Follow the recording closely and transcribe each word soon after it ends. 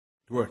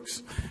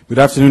Works. Good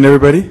afternoon,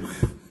 everybody.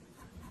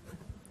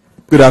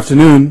 Good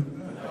afternoon.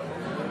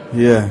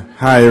 Yeah.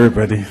 Hi,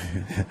 everybody.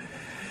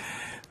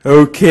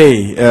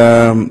 Okay.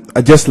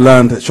 I just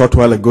learned a short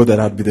while ago that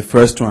I'd be the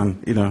first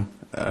one,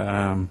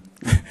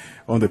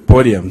 on the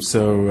podium.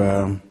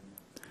 So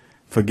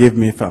forgive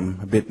me if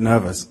I'm a bit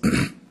nervous.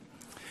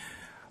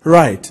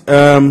 Right.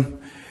 I'm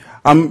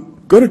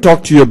going to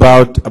talk to you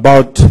about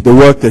the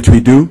work that we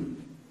do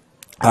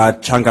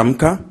at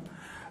Changamka.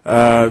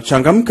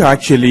 Changamka,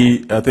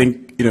 actually, I think,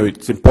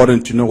 it's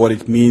important to know what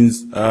it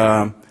means.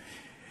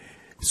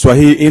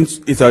 Swahili,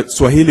 it's a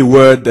Swahili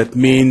word that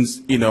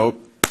means,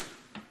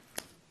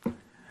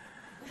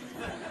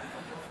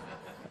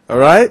 all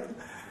right?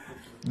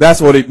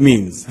 That's what it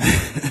means.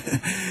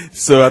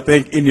 So I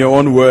think in your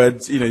own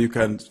words, you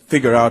can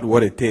figure out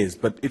what it is.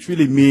 But it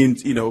really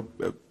means,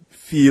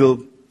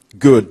 feel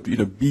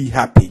good, be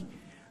happy,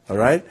 all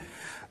right?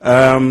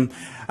 And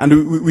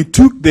we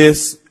took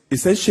this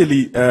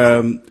essentially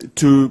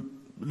to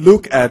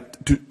look at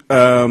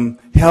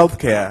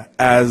healthcare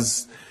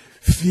as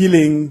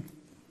feeling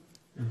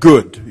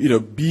good,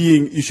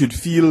 you should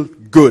feel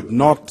good,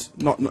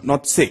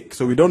 not sick.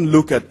 So we don't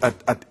look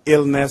at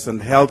illness and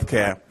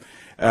healthcare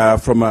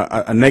from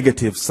a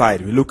negative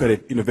side. We look at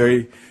it,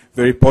 very,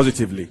 very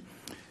positively.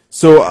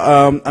 So,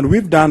 and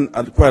we've done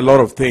quite a lot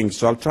of things.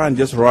 So I'll try and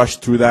just rush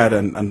through that,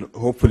 and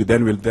hopefully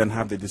then we'll then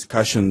have the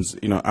discussions,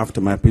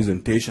 after my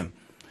presentation.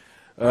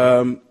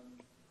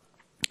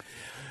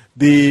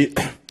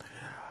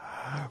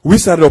 We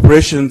started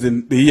operations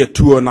in the year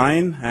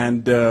 2009,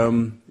 and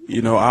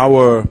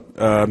our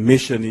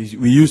mission is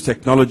we use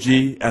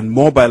technology and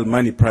mobile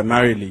money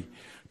primarily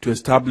to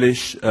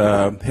establish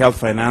health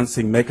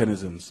financing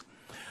mechanisms.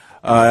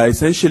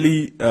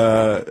 Essentially,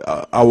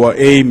 our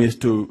aim is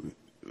to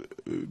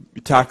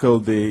tackle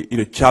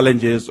the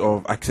challenges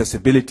of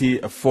accessibility,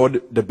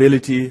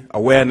 affordability,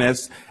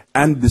 awareness,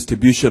 and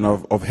distribution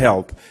of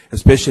health,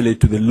 especially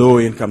to the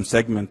low-income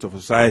segment of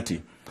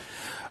society.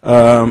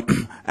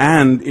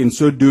 And in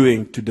so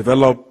doing, to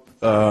develop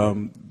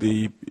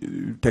the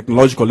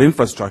technological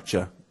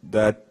infrastructure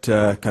that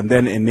can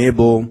then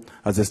enable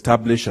us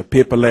establish a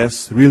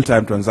paperless,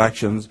 real-time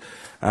transactions,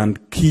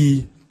 and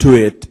key to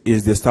it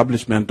is the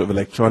establishment of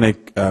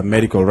electronic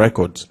medical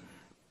records.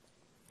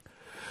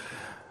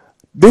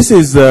 This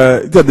is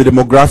the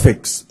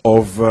demographics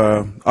of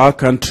our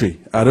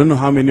country. I don't know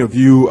how many of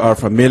you are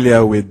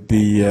familiar with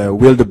the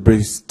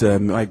wildebeest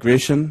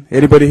migration.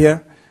 Anybody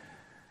here?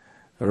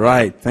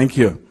 Right, thank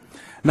you.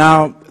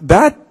 Now,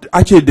 that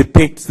actually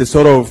depicts the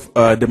sort of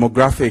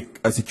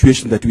demographic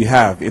situation that we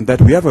have, in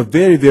that we have a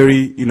very,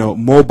 very,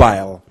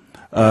 mobile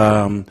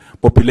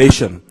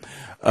population.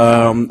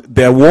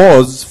 There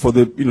was, for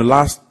the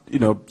last,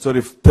 sort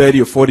of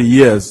 30 or 40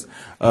 years,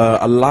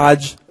 a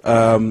large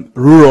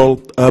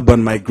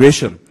rural-urban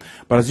migration.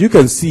 But as you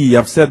can see,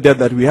 I've said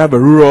that we have a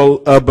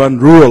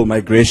rural-urban-rural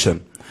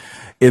migration,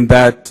 in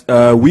that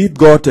we've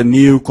got a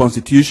new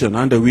constitution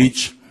under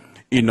which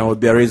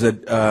there is a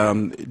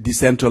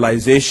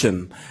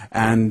decentralization,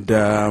 and,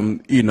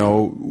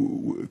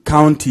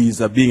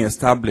 counties are being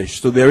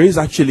established. So there is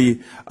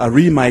actually a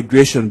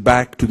re-migration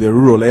back to the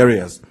rural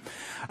areas.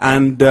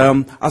 And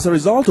as a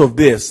result of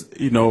this,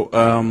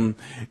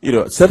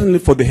 certainly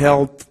for the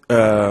health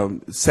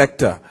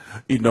sector,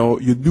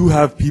 you do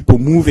have people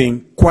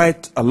moving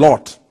quite a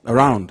lot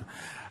around.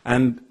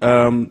 And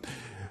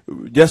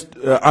just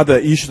other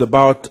issues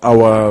about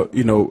our,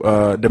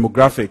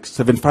 demographics.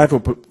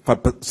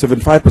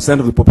 75%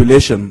 of the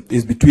population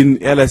is between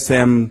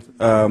LSM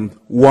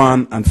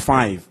 1 and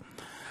 5.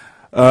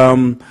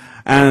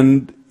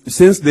 And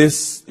since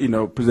this,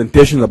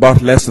 presentation is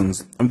about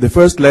lessons, the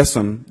first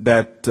lesson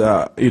that,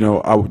 I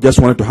just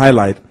wanted to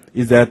highlight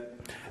is that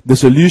the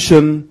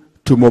solution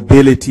to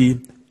mobility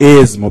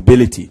is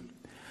mobility,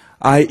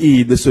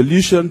 i.e. the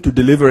solution to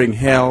delivering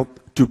health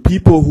to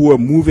people who are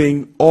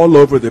moving all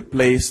over the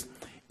place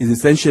is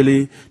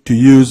essentially to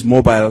use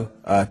mobile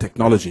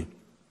technology.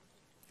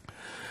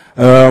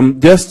 A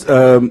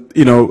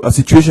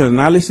situation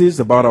analysis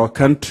about our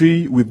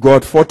country. We've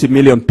got 40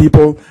 million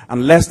people,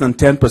 and less than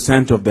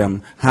 10% of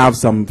them have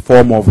some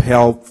form of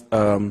health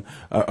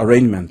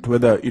arrangement,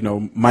 whether,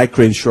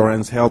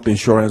 microinsurance, health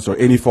insurance, or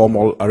any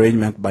formal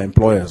arrangement by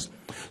employers.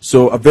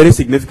 So a very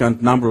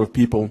significant number of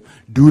people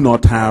do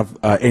not have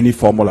any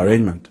formal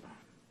arrangement.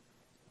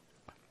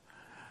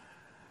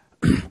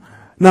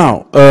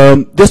 Now,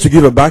 just to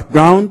give a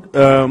background,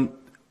 over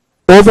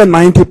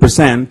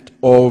 90%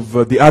 of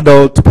the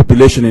adult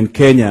population in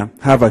Kenya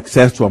have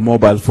access to a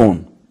mobile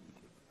phone.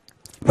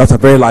 That's a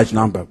very large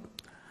number.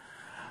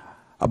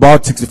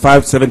 About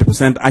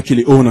 65–70%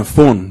 actually own a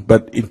phone,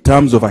 but in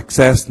terms of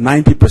access,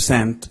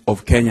 90%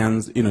 of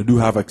Kenyans, do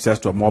have access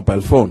to a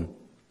mobile phone.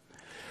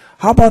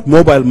 How about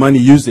mobile money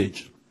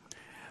usage?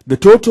 The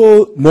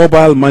total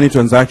mobile money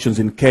transactions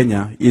in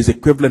Kenya is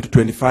equivalent to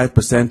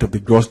 25% of the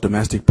gross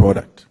domestic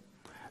product.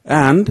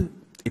 And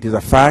it is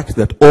a fact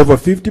that over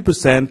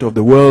 50% of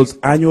the world's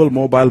annual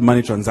mobile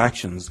money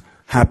transactions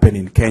happen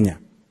in Kenya.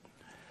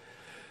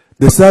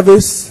 The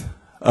service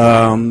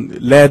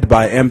led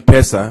by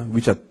M-Pesa,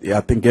 which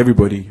I think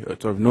everybody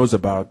sort of knows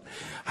about,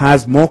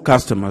 has more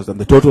customers than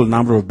the total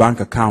number of bank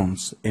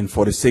accounts in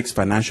 46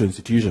 financial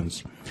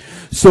institutions.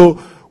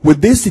 So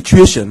with this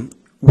situation,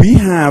 we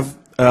have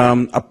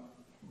a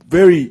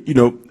very,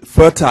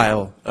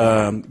 fertile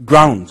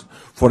ground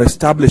for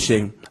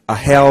establishing a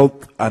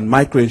health and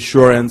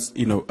microinsurance,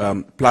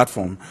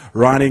 platform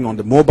running on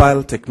the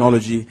mobile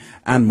technology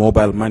and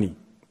mobile money.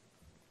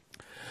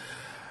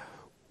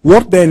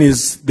 What then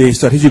is the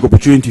strategic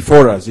opportunity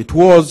for us? It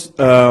was,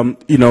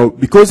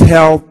 because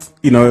health,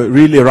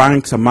 really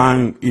ranks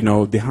among,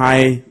 the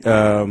high,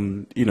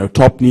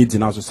 top needs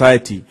in our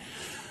society.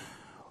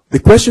 The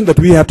question that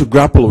we have to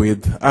grapple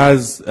with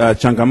as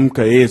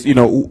Changamka is,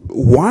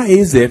 why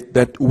is it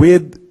that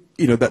with,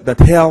 that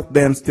health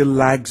then still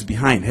lags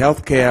behind?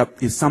 Healthcare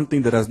is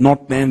something that has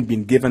not then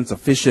been given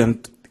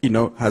sufficient,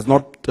 has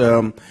not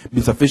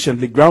been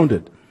sufficiently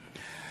grounded.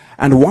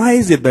 And why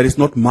is it that it's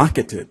not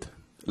marketed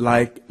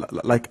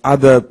like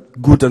other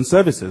goods and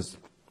services?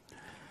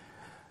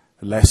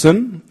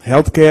 Lesson,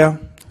 healthcare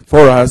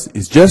for us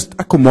is just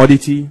a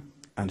commodity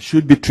and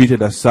should be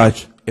treated as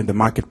such in the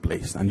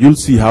marketplace. And you'll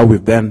see how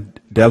we've then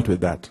dealt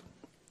with that.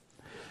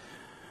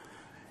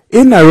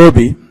 In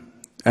Nairobi,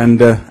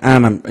 and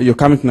Anne, you're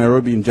coming to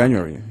Nairobi in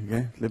January,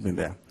 okay? Living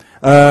there.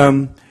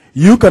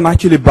 You can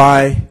actually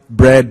buy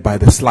bread by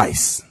the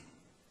slice,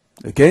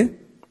 okay?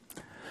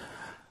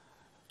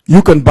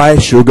 You can buy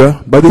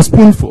sugar by the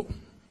spoonful.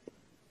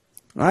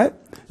 Right?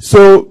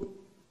 So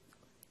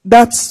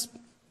that's,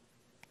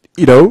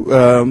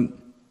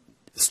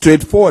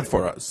 straightforward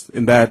for us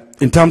in that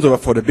in terms of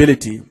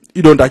affordability,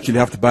 you don't actually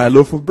have to buy a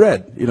loaf of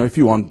bread. If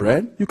you want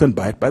bread, you can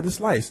buy it by the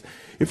slice.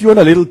 If you want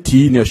a little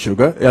tea in your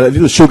sugar, a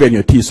little sugar in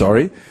your tea,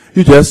 sorry,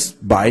 you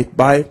just buy it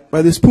by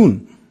the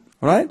spoon.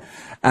 All right?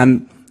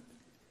 And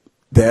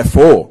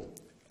therefore,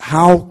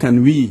 how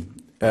can we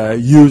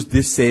use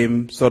this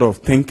same sort of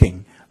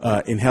thinking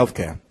in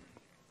healthcare?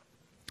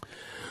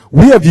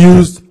 We have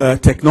used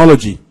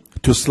technology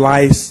to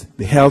slice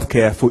the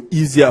healthcare for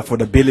easier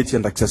affordability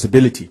and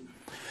accessibility.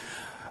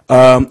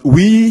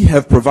 We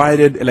have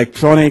provided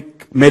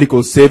electronic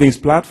medical savings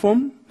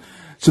platform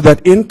so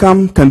that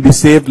income can be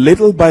saved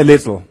little by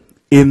little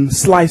in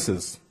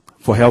slices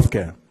for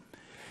healthcare.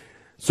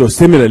 So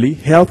similarly,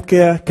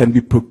 healthcare can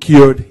be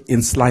procured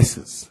in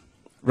slices.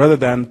 Rather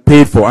than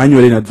paid for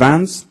annually in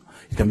advance,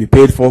 it can be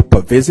paid for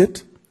per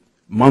visit,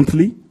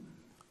 monthly,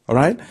 all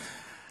right?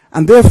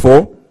 And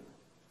therefore,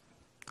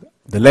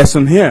 the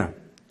lesson here,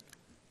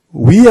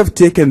 we have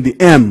taken the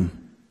M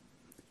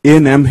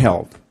in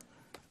mHealth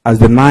as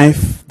the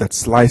knife that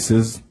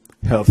slices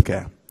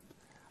healthcare.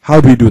 How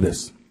do we do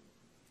this?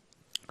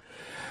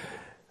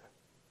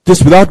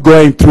 Just without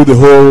going through the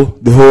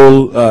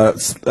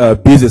whole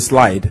busy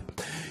slide,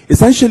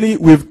 essentially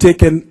we've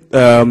taken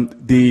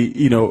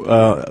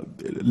the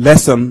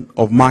lesson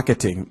of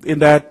marketing in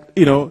that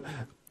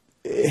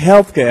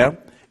healthcare,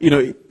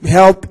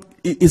 health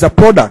is a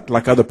product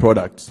like other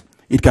products.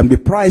 It can be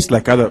priced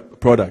like other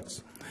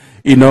products.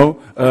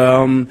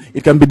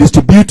 It can be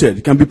distributed,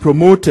 it can be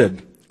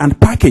promoted and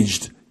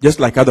packaged just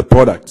like other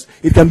products.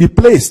 It can be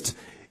placed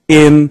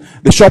in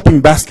the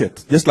shopping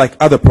basket just like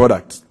other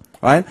products,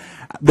 right?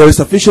 There is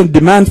sufficient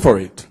demand for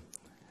it,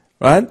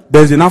 right?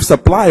 There's enough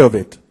supply of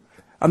it.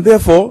 And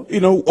therefore,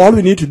 all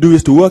we need to do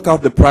is to work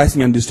out the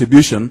pricing and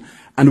distribution,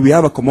 and we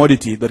have a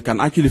commodity that can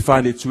actually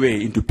find its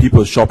way into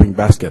people's shopping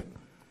basket.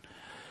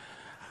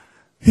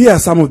 Here are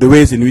some of the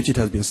ways in which it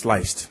has been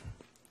sliced.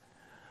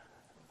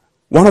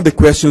 One of the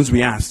questions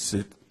we asked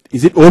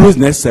is it always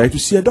necessary to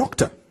see a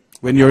doctor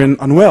when you're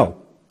unwell?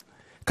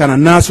 Can a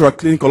nurse or a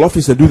clinical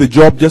officer do the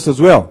job just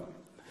as well?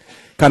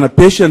 Can a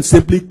patient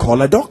simply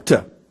call a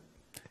doctor?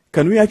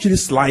 Can we actually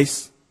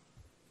slice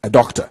a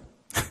doctor?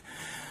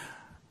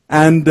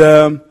 And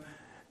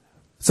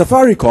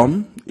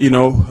Safaricom,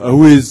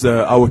 who is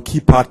our key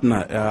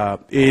partner,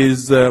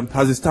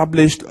 has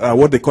established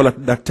what they call a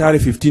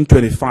Daktari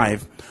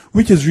 1525,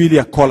 which is really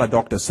a call a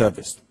doctor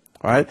service.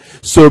 Right?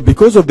 So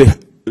because of the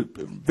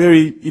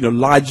very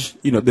large,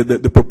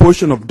 the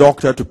proportion of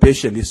doctor to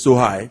patient is so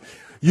high,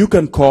 you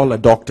can call a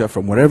doctor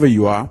from wherever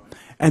you are,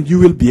 and you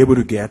will be able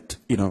to get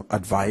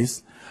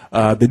advice.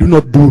 They do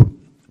not do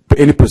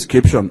any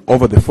prescription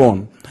over the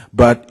phone,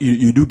 but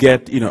you do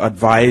get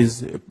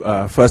advice,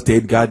 first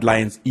aid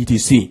guidelines,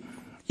 etc.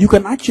 You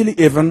can actually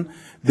even,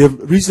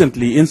 they've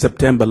recently in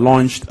September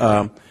launched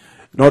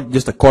not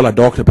just a call a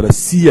doctor, but a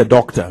see a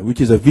doctor,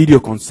 which is a video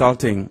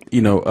consulting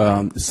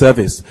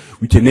service,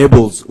 which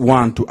enables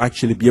one to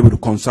actually be able to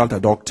consult a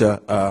doctor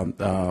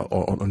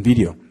on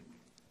video.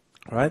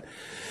 All right.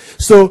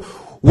 So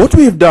what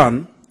we have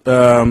done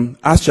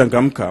as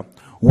Changamka,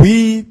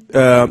 we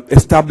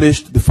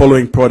established the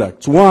following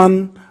products.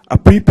 One, a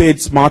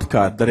prepaid smart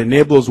card that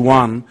enables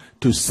one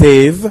to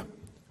save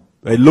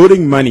by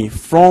loading money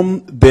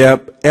from their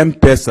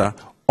M-Pesa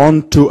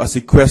onto a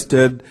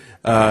sequestered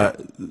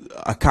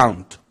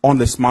account on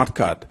the smart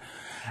card.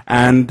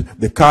 And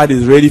the card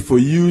is ready for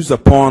use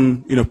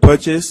upon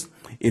purchase.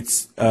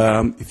 It's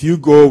if you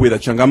go with a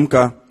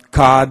Changamka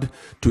card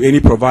to any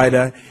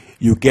provider,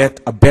 you get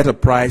a better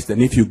price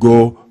than if you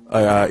go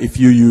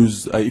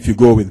if you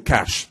go with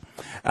cash.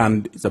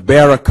 And it's a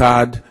bearer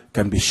card,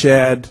 can be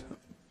shared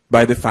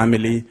by the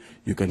family.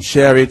 You can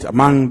share it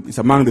it's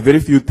among the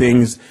very few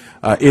things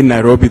in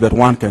Nairobi that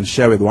one can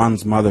share with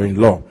one's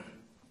mother-in-law.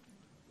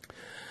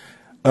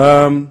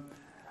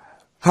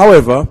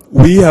 However,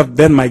 we have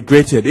then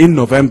migrated in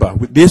November.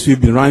 With this,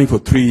 we've been running for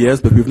 3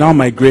 years, but we've now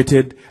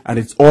migrated, and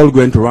it's all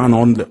going to run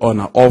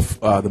off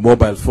the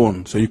mobile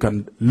phone. So you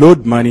can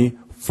load money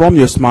from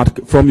your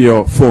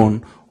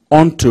phone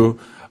onto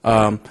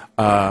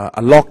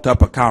a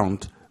locked-up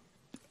account,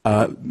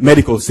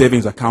 medical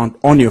savings account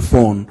on your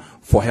phone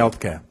for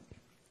healthcare.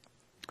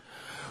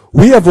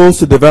 We have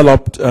also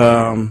developed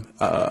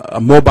a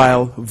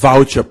mobile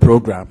voucher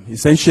program,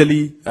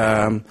 essentially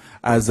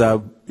as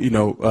a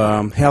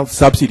health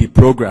subsidy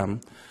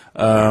program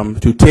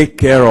to take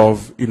care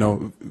of,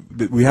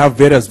 we have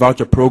various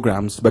voucher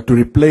programs, but to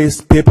replace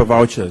paper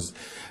vouchers.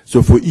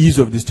 So for ease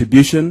of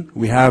distribution,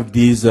 we have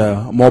these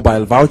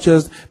mobile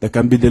vouchers that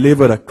can be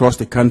delivered across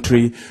the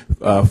country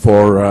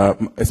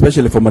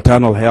especially for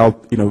maternal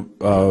health,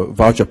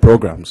 voucher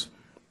programs.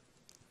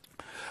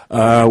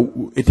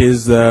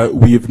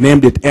 We've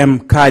named it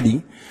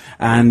mKadi,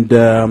 and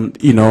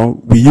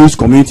we use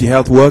community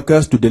health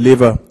workers to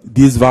deliver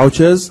these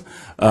vouchers.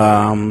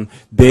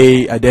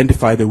 They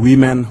identify the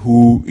women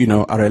who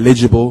are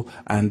eligible,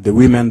 and the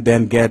women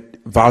then get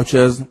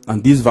vouchers,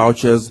 and these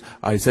vouchers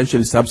are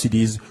essentially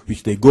subsidies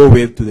which they go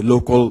with to the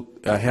local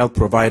health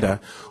provider,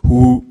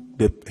 who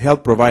the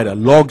health provider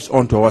logs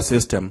onto our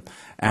system,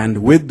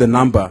 and with the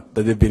number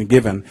that they've been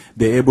given,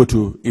 they're able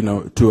to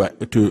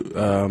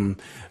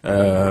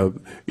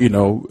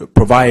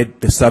provide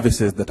the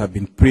services that have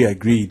been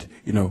pre-agreed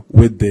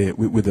with the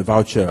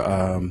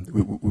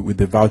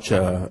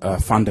voucher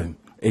funding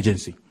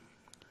agency.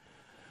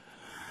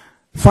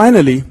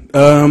 Finally,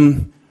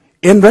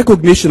 in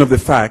recognition of the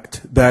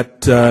fact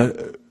that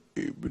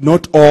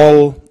not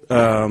all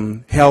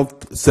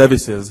health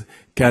services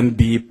can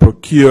be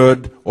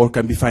procured or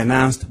can be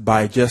financed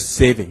by just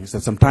savings,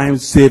 and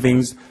sometimes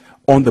savings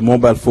on the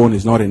mobile phone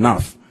is not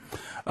enough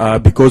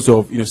because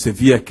of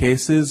severe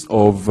cases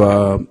of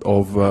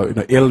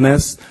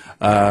illness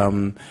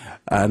and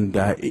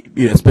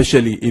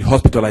especially in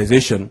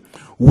hospitalization.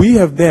 We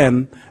have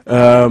then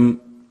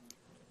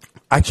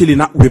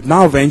we've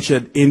now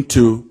ventured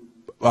into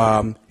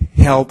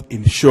health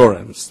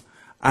insurance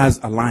as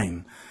a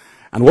line.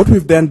 And what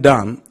we've then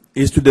done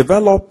is to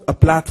develop a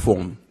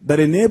platform that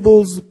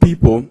enables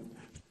people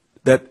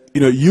that,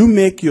 you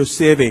make your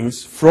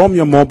savings from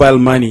your mobile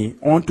money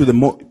onto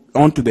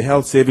the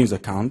health savings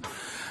account.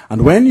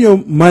 And when your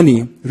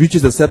money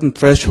reaches a certain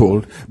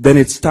threshold, then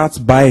it starts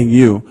buying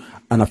you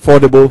an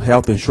affordable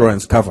health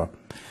insurance cover.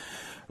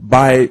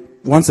 By,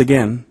 once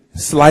again,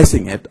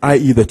 slicing it,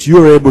 i.e. that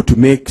you're able to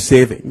make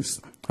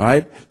savings,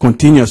 right,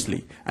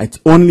 continuously.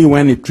 It's only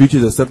when it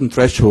reaches a certain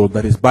threshold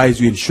that it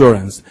buys you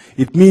insurance.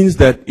 It means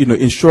that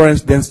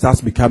insurance then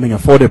starts becoming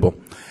affordable.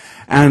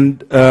 And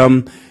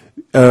the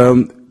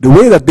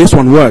way that this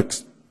one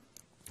works,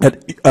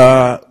 that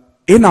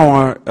in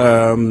our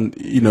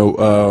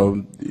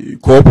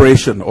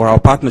cooperation or our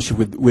partnership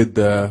with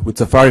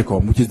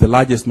Safaricom, which is the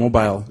largest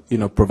mobile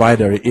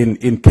provider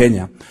in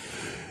Kenya,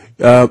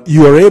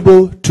 you are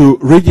able to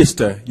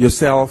register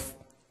yourself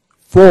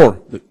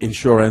for the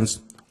insurance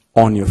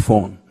on your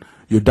phone.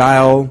 You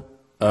dial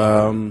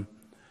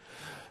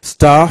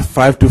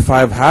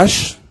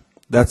 *525#.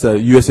 That's a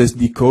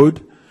USSD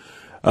code.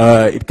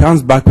 It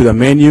comes back with a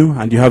menu,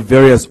 and you have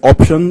various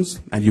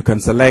options, and you can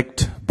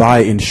select buy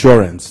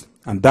insurance.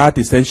 And that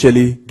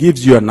essentially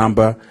gives you a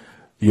number.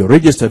 You're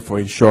registered for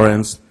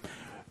insurance.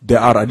 There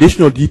are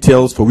additional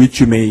details for which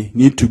you may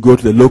need to go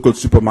to the local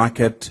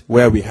supermarket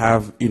where we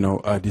have,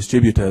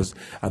 distributors,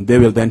 and they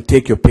will then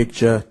take your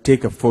picture,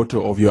 take a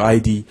photo of your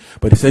ID.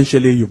 But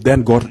essentially, you've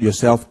then got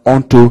yourself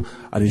onto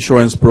an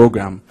insurance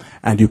program,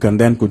 and you can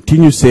then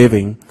continue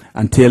saving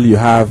until you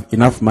have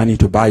enough money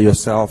to buy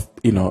yourself,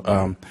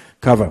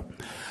 cover.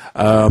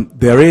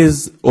 There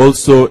is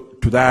also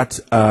to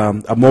that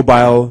a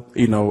mobile,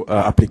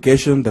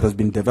 application that has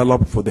been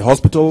developed for the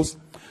hospitals.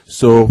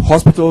 So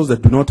hospitals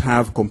that do not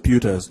have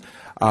computers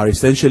are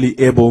essentially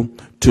able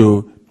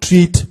to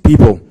treat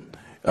people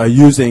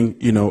using,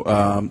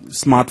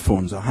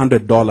 smartphones,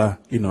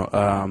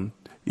 $100,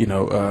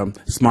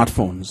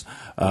 smartphones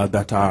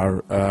that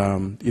are,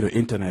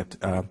 internet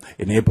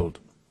enabled.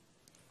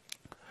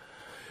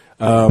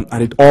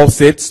 And it all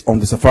sits on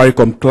the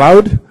Safaricom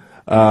cloud.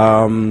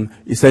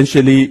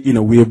 Essentially,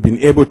 we have been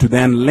able to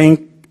then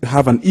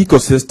have an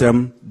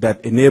ecosystem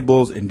that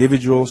enables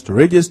individuals to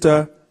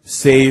register,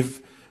 save,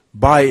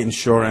 buy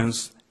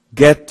insurance,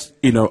 get,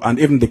 and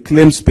even the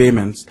claims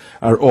payments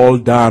are all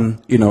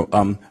done,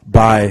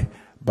 by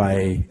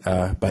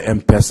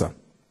M-Pesa.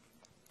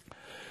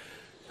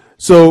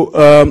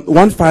 So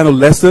one final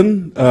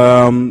lesson,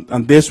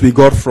 and this we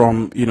got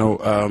from,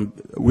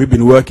 we've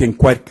been working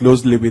quite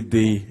closely with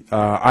the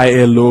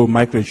ILO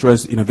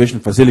Microinsurance Innovation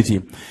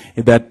Facility,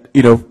 that,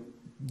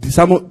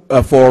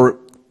 for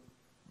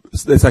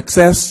the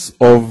success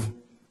of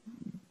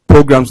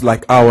programs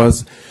like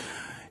ours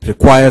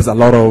requires a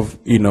lot of,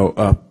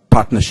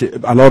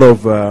 partnership, a lot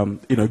of,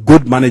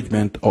 good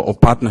management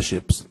of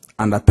partnerships.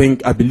 And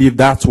I believe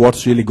that's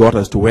what's really got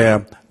us to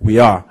where we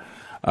are.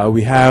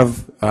 We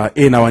have,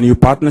 in our new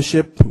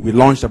partnership, we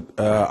launched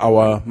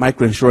our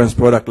microinsurance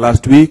product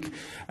last week,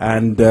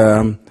 and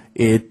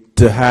it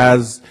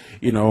has,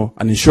 an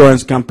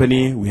insurance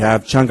company. We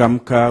have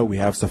Changamka, we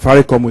have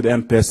Safaricom with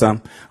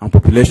M-Pesa, and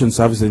Population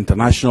Services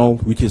International,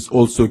 which is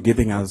also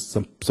giving us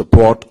some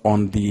support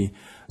on the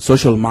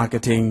social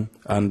marketing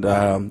and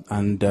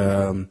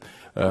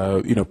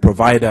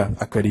provider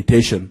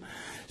accreditation.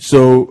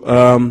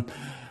 So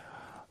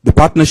the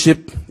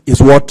partnership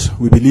is what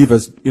we believe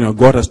has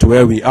got us to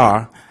where we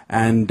are,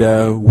 and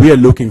we are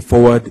looking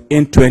forward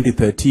in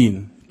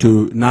 2013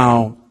 to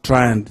now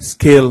try and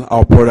scale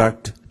our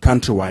product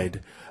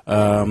countrywide,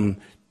 and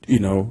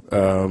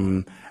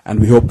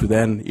we hope to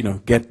then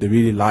get the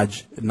really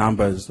large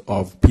numbers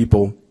of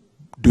people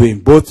doing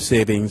both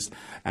savings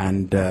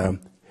and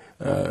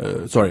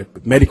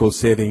medical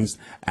savings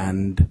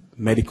and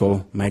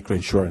medical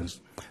microinsurance.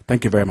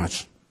 Thank you very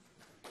much.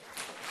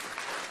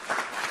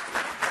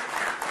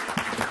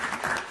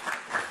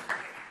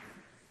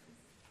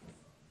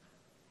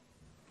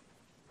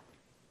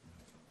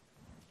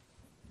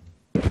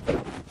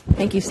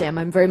 Thank you, Sam.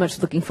 I'm very much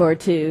looking forward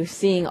to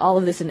seeing all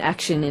of this in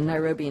action in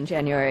Nairobi in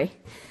January.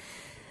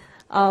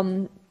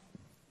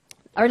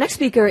 Our next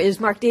speaker is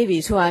Mark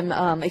Davies, who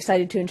I'm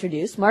excited to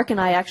introduce. Mark and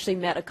I actually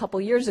met a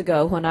couple years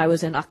ago when I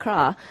was in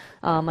Accra.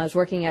 I was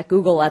working at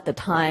Google at the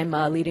time,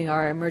 leading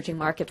our emerging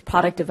markets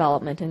product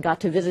development, and got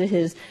to visit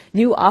his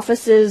new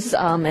offices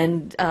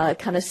and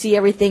kind of see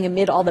everything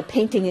amid all the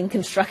painting and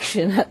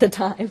construction at the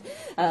time.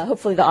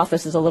 Hopefully the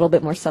office is a little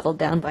bit more settled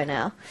down by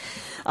now.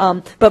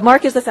 But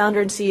Mark is the founder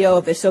and CEO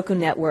of Isoko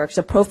Networks,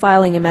 a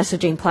profiling and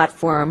messaging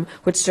platform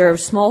which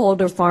serves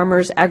smallholder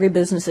farmers,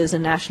 agribusinesses,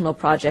 and national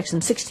projects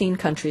in 16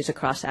 countries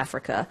across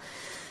Africa.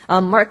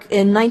 Mark,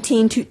 in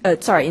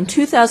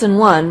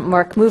 2001,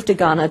 Mark moved to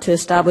Ghana to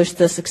establish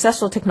the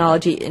successful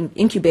technology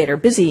incubator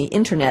Busy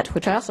Internet,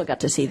 which I also got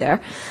to see there,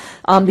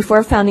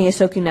 before founding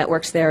Isoko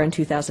Networks there in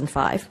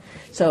 2005.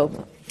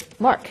 So,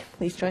 Mark,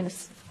 please join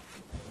us.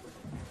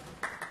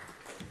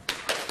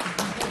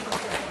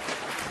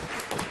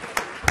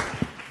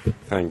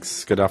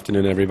 Thanks. Good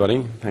afternoon,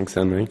 everybody. Thanks,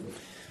 Henry.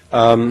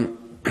 I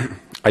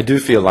do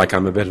feel like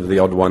I'm a bit of the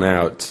odd one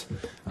out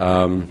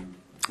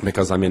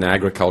because I'm in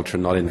agriculture,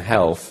 not in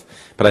health.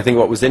 But I think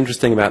what was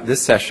interesting about this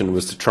session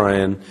was to try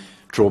and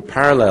draw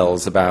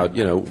parallels about,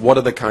 what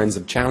are the kinds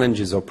of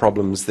challenges or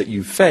problems that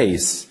you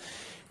face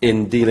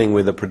in dealing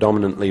with a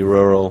predominantly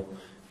rural,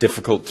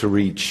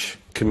 difficult-to-reach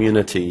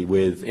community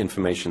with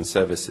information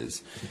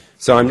services.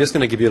 So I'm just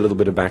going to give you a little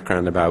bit of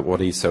background about what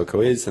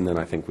Isoko is, and then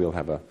I think we'll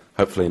have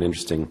hopefully an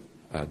interesting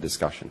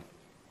discussion.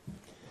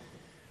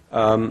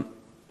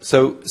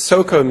 So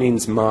Soko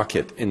means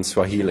market in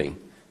Swahili.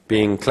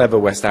 Being clever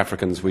West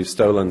Africans, we've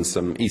stolen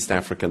some East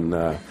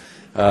African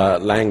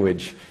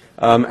language.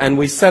 And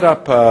we set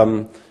up,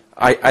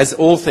 as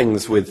all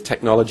things with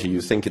technology,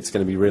 you think it's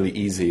going to be really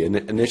easy. And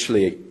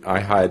initially,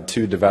 I hired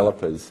 2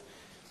 developers.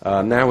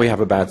 Now we have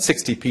about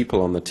 60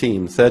 people on the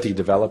team, 30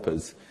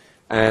 developers.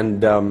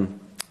 And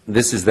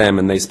this is them,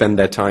 and they spend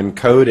their time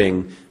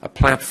coding a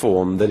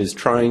platform that is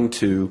trying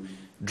to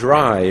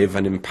drive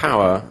and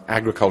empower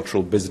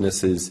agricultural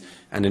businesses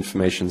and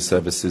information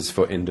services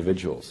for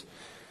individuals.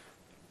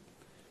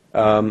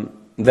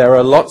 There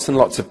are lots and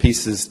lots of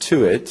pieces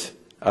to it,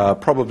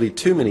 probably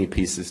too many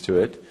pieces to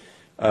it.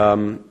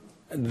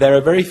 There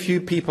are very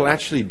few people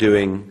actually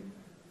doing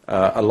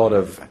a lot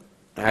of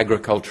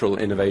agricultural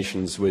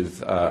innovations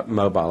with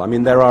mobile. I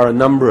mean, there are a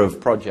number of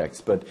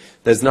projects, but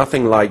there's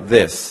nothing like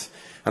this.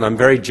 And I'm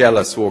very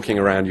jealous walking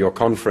around your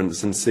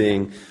conference and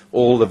seeing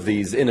all of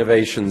these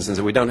innovations, and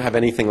so we don't have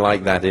anything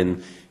like that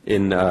in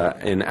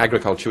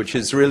agriculture, which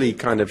is really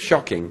kind of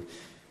shocking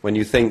when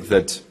you think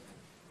that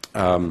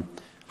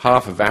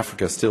half of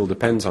Africa still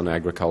depends on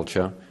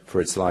agriculture for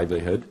its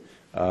livelihood,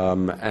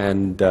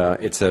 and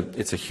it's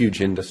a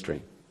huge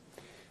industry.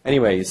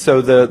 Anyway,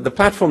 so the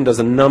platform does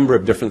a number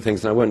of different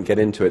things, and I won't get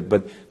into it,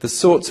 but the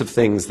sorts of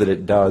things that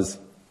it does,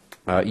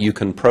 you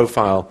can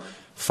profile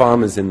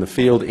farmers in the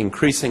field.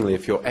 Increasingly,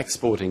 if you're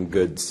exporting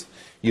goods,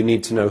 you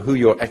need to know who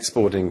you're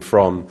exporting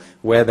from,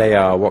 where they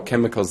are, what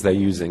chemicals they're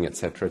using,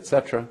 etc.,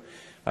 etc.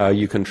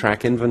 You can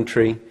track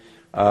inventory.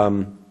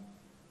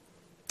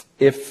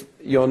 If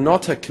you're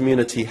not a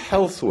community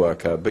health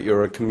worker, but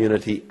you're a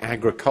community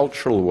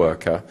agricultural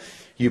worker,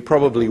 you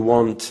probably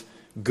want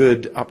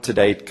good,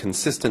 up-to-date,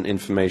 consistent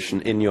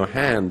information in your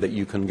hand that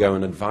you can go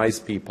and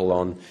advise people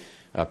on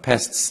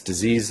pests,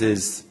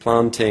 diseases,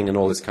 planting, and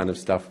all this kind of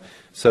stuff.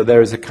 So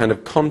there is a kind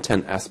of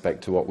content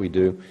aspect to what we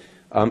do.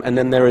 And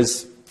then there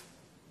is,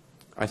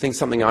 I think,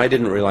 something I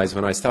didn't realize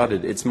when I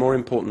started. It's more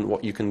important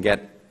what you can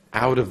get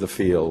out of the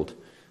field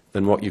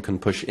than what you can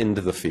push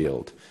into the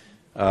field.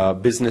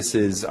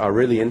 Businesses are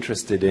really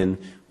interested in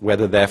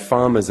whether their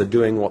farmers are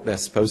doing what they're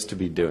supposed to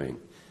be doing.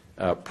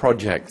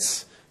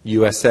 Projects,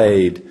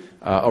 USAID,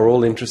 are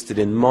all interested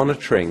in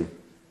monitoring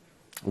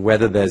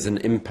whether there's an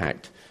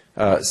impact.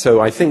 So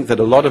I think that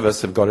a lot of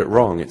us have got it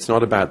wrong. It's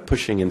not about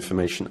pushing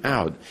information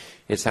out.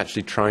 It's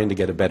actually trying to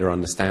get a better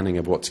understanding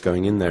of what's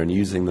going in there and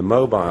using the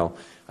mobile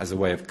as a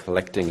way of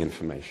collecting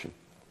information.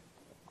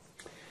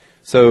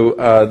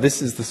 So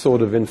this is the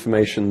sort of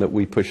information that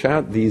we push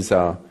out. These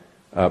are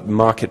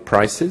market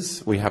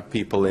prices. We have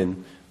people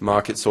in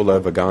markets all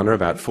over Ghana,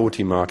 about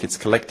 40 markets,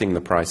 collecting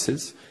the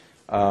prices.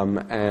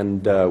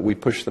 And we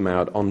push them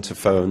out onto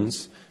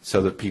phones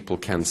so that people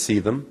can see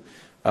them.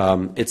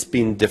 It's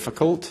been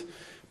difficult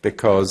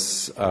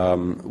because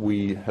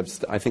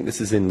I think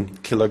this is in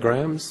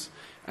kilograms,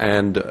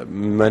 and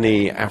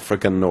many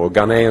African or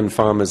Ghanaian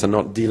farmers are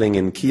not dealing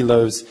in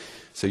kilos,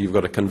 so you've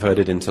got to convert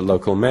it into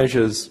local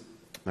measures.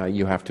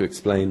 You have to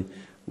explain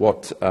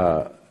what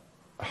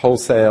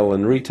wholesale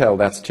and retail,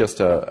 that's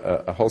just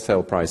a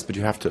wholesale price, but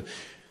you have to,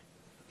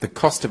 the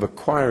cost of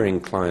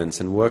acquiring clients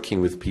and working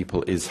with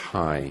people is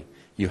high.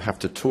 You have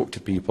to talk to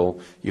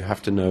people, you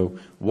have to know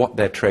what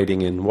they're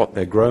trading in, what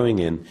they're growing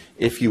in,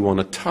 if you want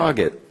to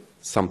target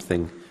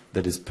something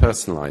that is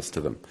personalized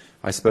to them.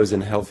 I suppose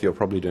in health you're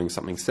probably doing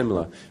something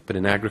similar, but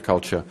in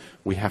agriculture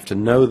we have to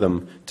know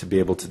them to be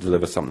able to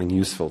deliver something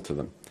useful to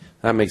them.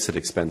 That makes it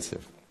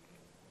expensive.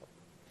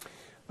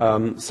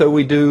 So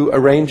we do a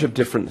range of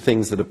different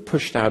things that are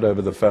pushed out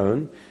over the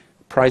phone: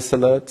 price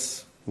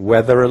alerts,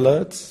 weather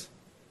alerts,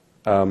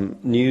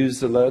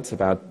 news alerts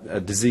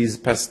about disease,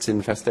 pests,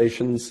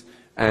 infestations,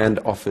 and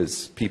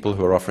offers, people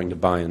who are offering to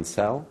buy and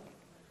sell.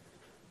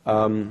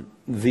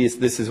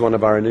 This is one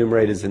of our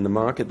enumerators in the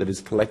market that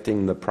is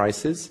collecting the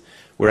prices.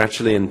 We're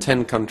actually in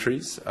 10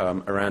 countries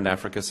around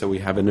Africa, so we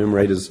have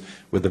enumerators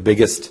with the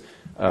biggest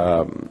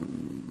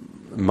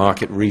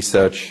market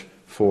research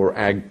for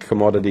ag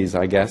commodities,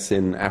 I guess,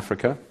 in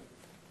Africa.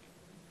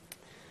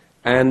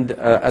 And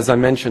as I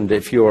mentioned,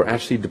 if you're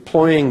actually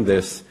deploying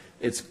this,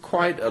 it's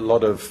quite a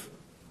lot of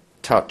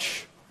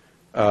touch.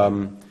 A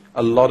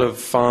lot of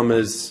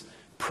farmers,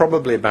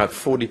 probably about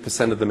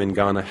 40% of them in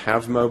Ghana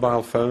have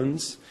mobile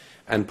phones,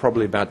 and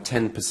probably about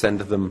 10%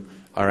 of them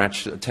are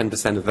actually,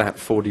 10% of that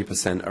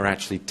 40% are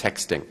actually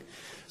texting.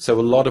 So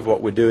a lot of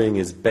what we're doing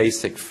is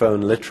basic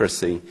phone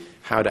literacy,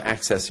 how to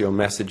access your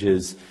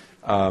messages,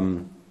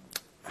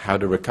 how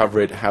to recover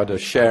it, how to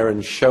share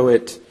and show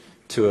it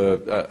to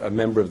a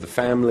member of the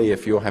family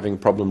if you're having a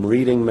problem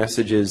reading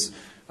messages.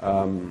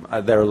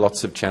 There are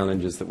lots of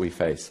challenges that we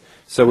face.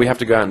 So we have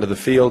to go out into the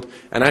field,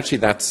 and actually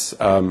that's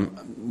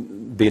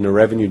been a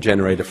revenue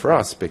generator for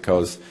us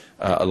because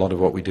a lot of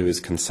what we do is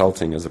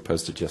consulting as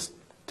opposed to just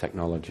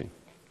technology.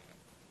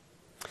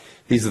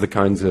 These are the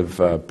kinds of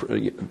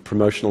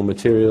promotional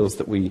materials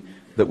that we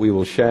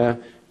will share.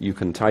 You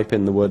can type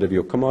in the word of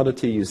your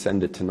commodity, you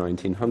send it to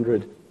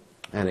 1900,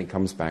 and it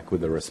comes back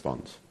with a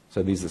response.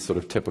 So these are sort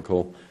of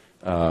typical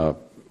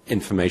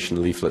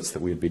information leaflets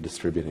that we'd be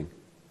distributing.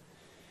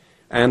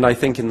 And I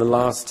think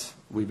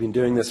we've been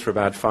doing this for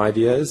about 5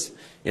 years.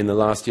 In the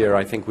last year,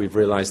 I think we've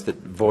realized that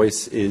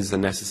voice is a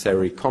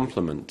necessary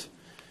complement.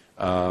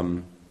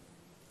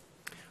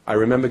 I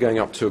remember going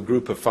up to a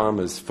group of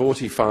farmers,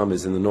 40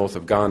 farmers in the north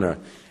of Ghana,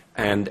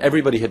 and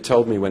everybody had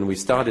told me when we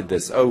started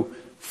this, oh,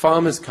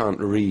 farmers can't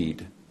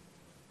read,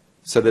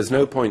 so there's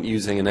no point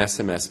using an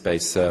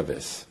SMS-based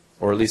service,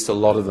 or at least a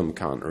lot of them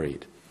can't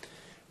read.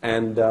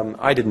 And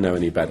I didn't know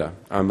any better.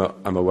 I'm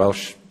a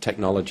Welsh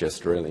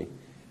technologist, really.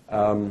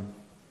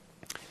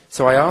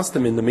 So I asked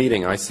them in the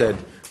meeting, I said,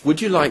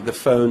 would you like the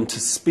phone to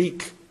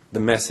speak the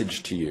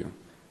message to you?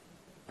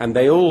 And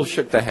they all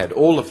shook their head,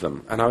 all of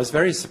them. And I was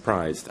very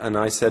surprised. And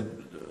I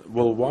said,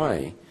 well,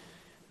 why?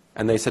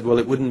 And they said, well,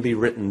 it wouldn't be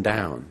written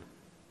down.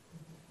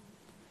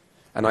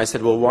 And I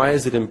said, well, why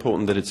is it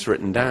important that it's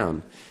written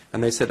down?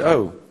 And they said,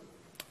 oh,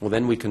 well,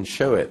 then we can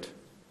show it.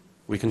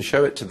 We can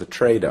show it to the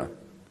trader.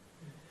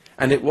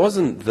 And it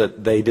wasn't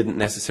that they didn't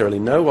necessarily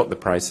know what the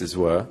prices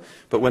were,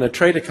 but when a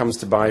trader comes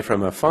to buy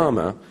from a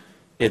farmer,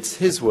 it's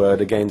his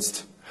word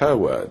against her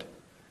word.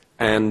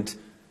 And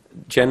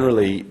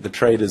generally, the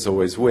traders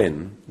always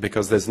win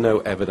because there's no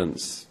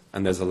evidence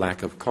and there's a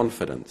lack of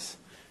confidence.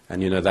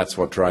 And you know, that's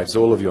what drives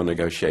all of your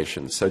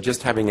negotiations. So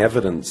just having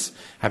evidence,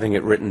 having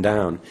it written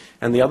down.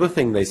 And the other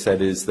thing they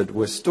said is that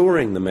we're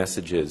storing the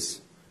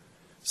messages.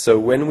 So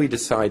when we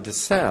decide to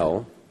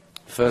sell,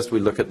 first we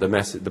look at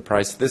the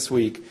price this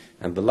week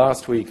and the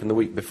last week and the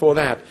week before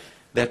that.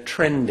 They're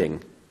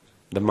trending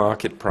the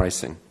market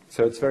pricing.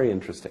 So it's very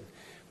interesting.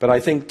 But I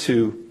think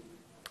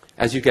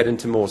as you get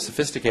into more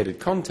sophisticated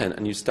content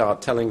and you start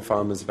telling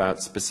farmers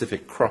about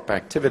specific crop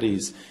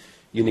activities,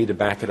 you need to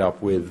back it up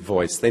with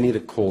voice. They need to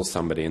call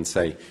somebody and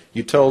say,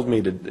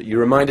 you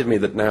reminded me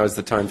that now is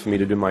the time for me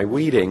to do my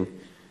weeding,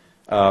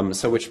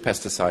 so which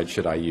pesticide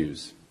should I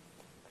use?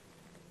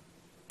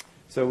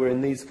 So we're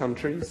in these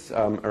countries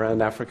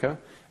around Africa,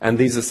 and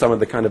these are some of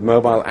the kind of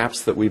mobile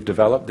apps that we've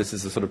developed. This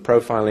is a sort of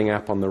profiling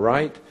app on the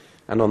right,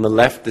 and on the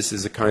left this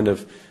is a kind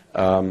of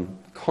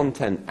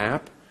content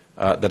app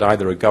that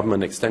either a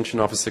government extension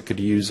officer could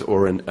use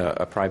or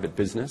a private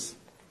business.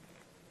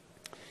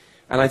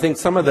 And I think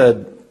some of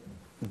the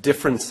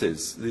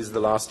differences. These are the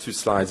last two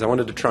slides. I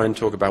wanted to try and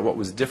talk about what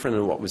was different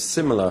and what was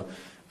similar.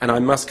 And I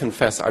must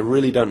confess, I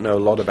really don't know a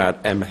lot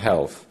about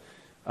mHealth.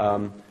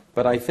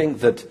 But I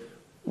think that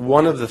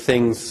one of the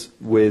things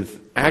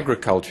with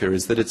agriculture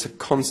is that it's a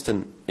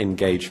constant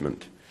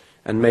engagement.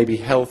 And maybe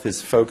health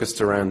is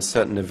focused around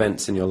certain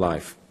events in your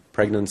life,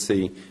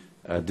 pregnancy,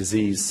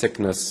 disease,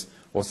 sickness,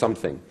 or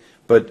something.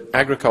 But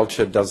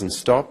agriculture doesn't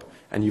stop,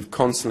 and you've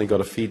constantly got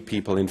to feed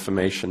people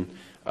information.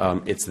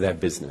 It's their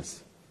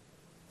business.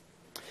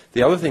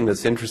 The other thing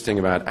that's interesting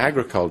about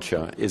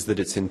agriculture is that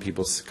it's in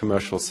people's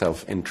commercial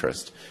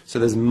self-interest. So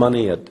there's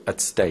money at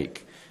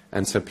stake.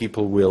 And so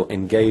people will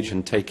engage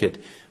and take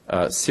it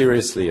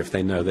seriously if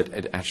they know that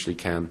it actually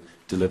can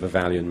deliver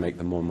value and make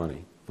them more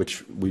money,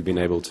 which we've been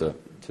able to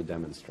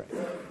demonstrate.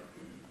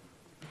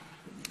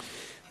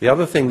 The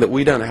other thing that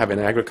we don't have in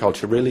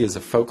agriculture really is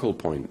a focal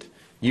point.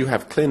 You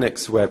have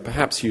clinics where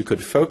perhaps you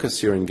could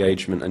focus your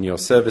engagement and your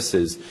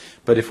services,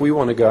 but if we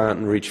want to go out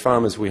and reach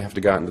farmers, we have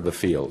to go out into the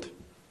field.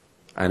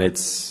 And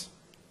it's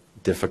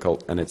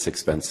difficult and it's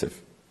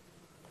expensive.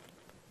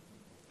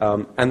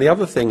 And the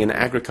other thing in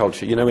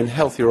agriculture, you know, in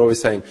health you're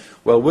always saying,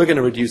 well, we're going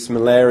to reduce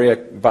malaria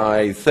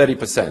by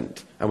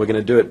 30%, and we're going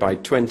to do it by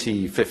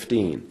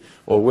 2015,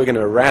 or we're going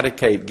to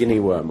eradicate guinea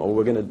worm, or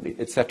we're going to,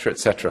 et cetera, et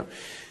cetera.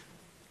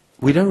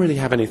 We don't really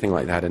have anything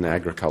like that in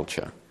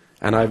agriculture.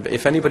 And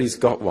if anybody's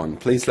got one,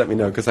 please let me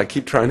know, because I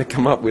keep trying to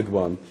come up with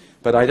one.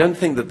 But I don't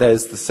think that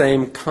there's the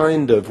same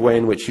kind of way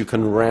in which you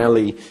can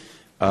rally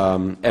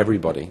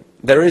everybody.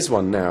 There is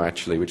one now,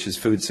 actually, which is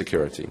food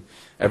security.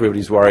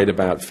 Everybody's worried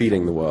about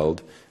feeding the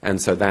world, and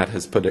so that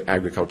has put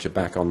agriculture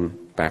back on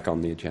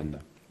the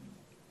agenda.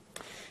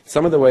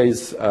 Some of the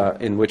ways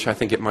in which I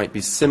think it might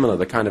be similar,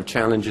 the kind of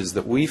challenges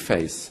that we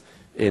face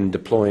in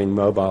deploying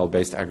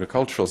mobile-based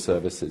agricultural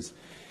services,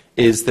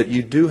 is that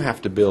you do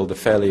have to build a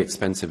fairly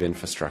expensive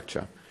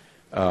infrastructure.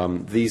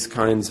 These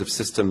kinds of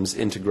systems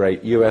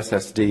integrate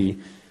USSD,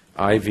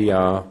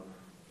 IVR,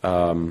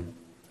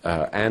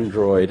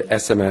 Android,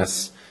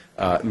 SMS,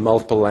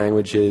 multiple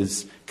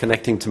languages,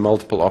 connecting to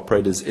multiple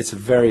operators. It's a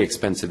very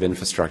expensive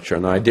infrastructure.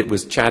 And I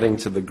was chatting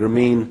to the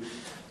Grameen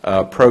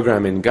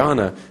program in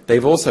Ghana.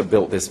 They've also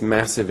built this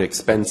massive,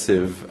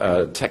 expensive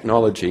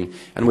technology.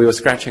 And we were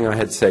scratching our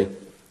heads say,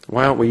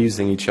 why aren't we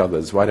using each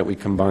other's? Why don't we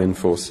combine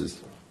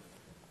forces?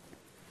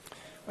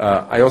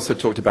 I also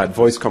talked about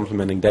voice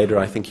complementing data.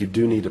 I think you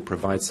do need to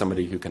provide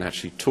somebody who can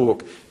actually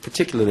talk,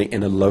 particularly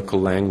in a local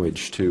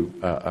language, to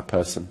a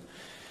person.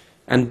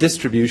 And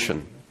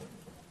distribution.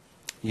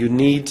 You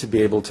need to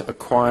be able to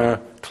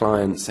acquire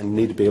clients and you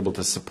need to be able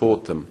to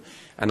support them.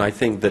 And I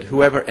think that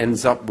whoever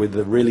ends up with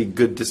a really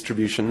good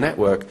distribution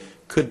network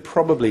could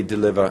probably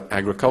deliver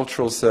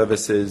agricultural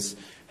services,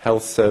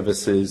 health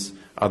services,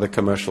 other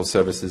commercial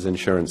services,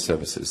 insurance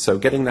services. So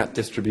getting that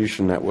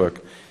distribution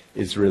network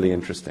is really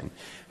interesting.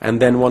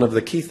 And then one of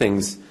the key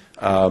things,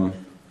 I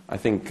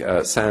think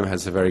Sam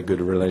has a very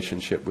good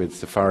relationship with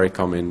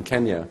Safaricom in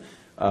Kenya.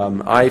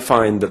 I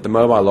find that the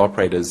mobile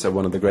operators are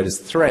one of the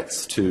greatest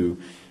threats to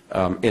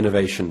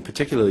innovation,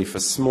 particularly for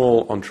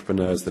small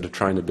entrepreneurs that are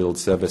trying to build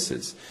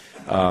services.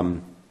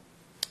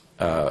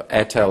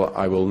 Airtel,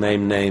 I will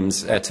name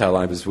names. Airtel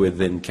I was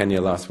with in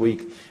Kenya last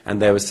week,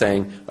 and they were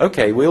saying,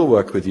 okay, we'll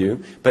work with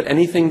you, but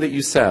anything that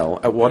you sell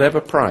at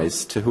whatever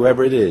price to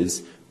whoever it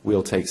is,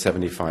 we'll take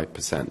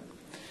 75%.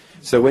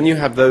 So when you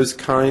have those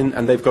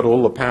and they've got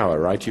all the power,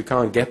 right? You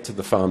can't get to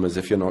the farmers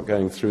if you're not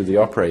going through the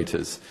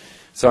operators.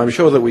 So I'm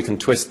sure that we can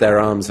twist their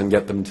arms and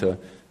get them to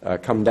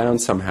come down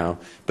somehow,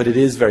 but it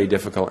is very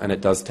difficult and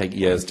it does take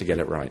years to get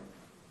it right.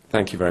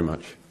 Thank you very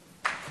much.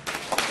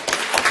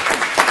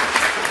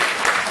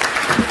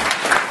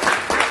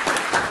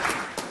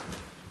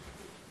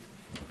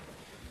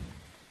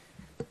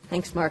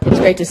 Thanks, Mark. It's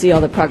great to see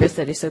all the progress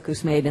that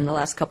Isoku's made in the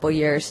last couple of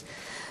years.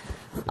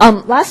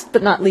 Last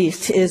but not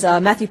least is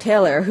Matthew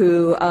Taylor,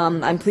 who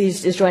I'm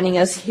pleased is joining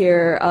us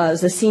here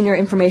as a Senior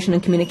Information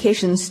and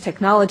Communications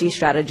Technology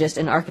Strategist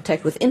and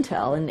Architect with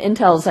Intel. And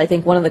Intel's, I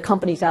think, one of the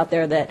companies out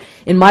there that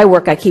in my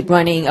work I keep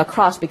running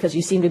across because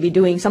you seem to be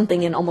doing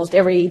something in almost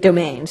every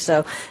domain.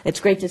 So it's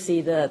great to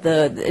see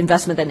the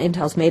investment that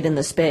Intel's made in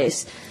the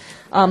space.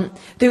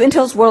 Through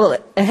Intel's World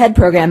Ahead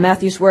program,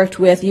 Matthew's worked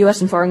with U.S.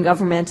 and foreign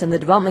governments and the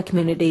development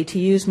community to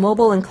use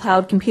mobile and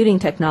cloud computing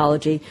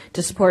technology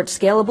to support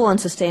scalable and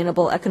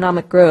sustainable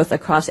economic growth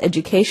across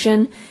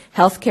education,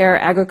 healthcare,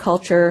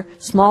 agriculture,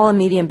 small and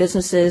medium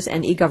businesses,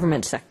 and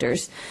e-government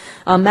sectors.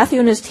 Matthew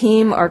and his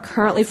team are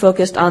currently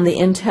focused on the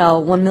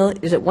Intel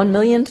 1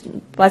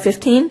 million by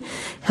 15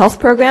 health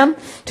program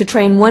to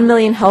train 1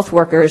 million health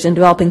workers in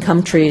developing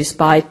countries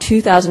by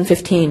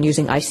 2015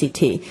 using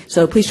ICT.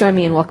 So please join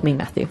me in welcoming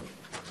Matthew.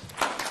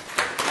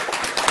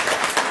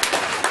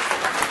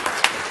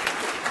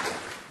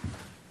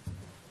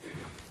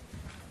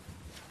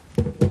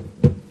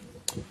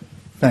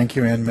 Thank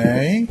you, Anne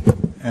May,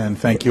 and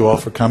thank you all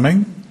for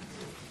coming.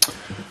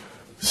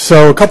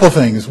 So a couple of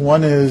things.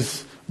 One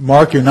is,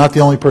 Mark, you're not the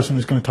only person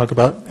who's going to talk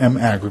about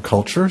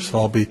agriculture, so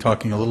I'll be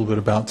talking a little bit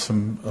about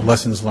some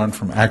lessons learned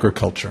from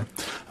agriculture.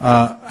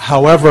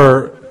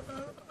 However,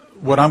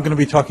 what I'm going to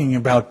be talking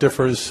about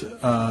differs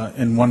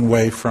in one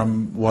way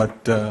from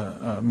what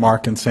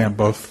Mark and Sam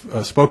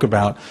both spoke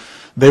about.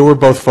 They were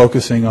both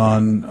focusing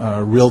on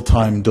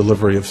real-time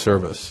delivery of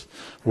service,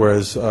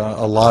 whereas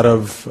a lot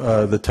of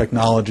the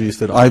technologies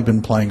that I've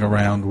been playing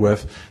around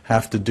with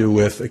have to do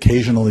with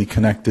occasionally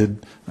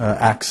connected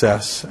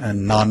access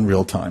and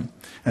non-real-time.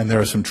 And there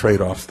are some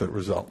trade-offs that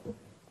result.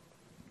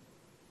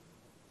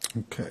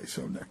 Okay,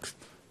 so next.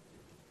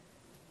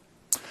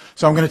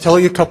 So I'm going to tell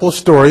you a couple of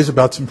stories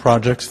about some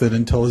projects that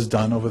Intel has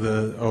done over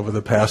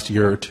the past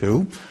year or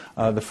two.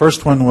 The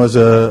first one was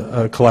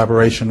a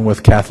collaboration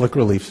with Catholic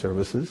Relief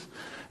Services,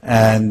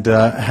 and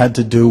had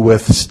to do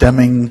with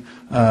stemming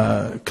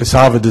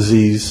cassava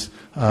disease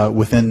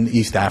within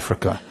East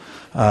Africa.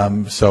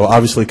 So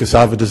obviously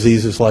cassava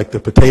disease is like the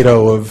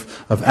potato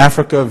of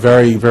Africa,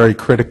 very, very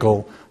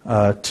critical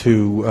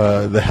to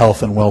the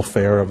health and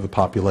welfare of the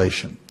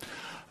population.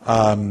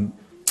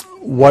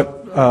 What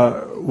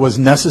was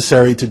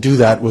necessary to do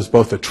that was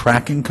both a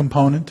tracking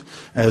component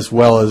as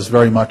well as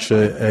very much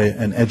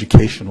an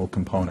educational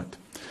component.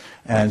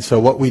 And so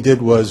what we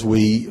did was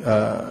we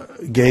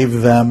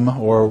gave them,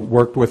 or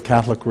worked with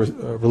Catholic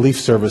Relief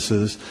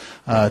Services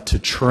to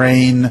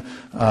train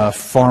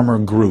farmer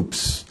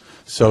groups.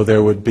 So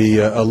there would be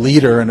a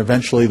leader, and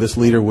eventually this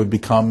leader would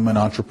become an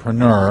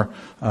entrepreneur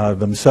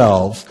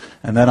themselves.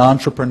 And that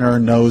entrepreneur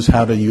knows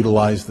how to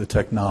utilize the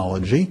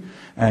technology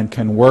and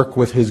can work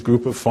with his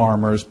group of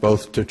farmers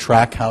both to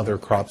track how their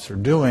crops are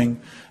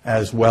doing,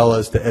 as well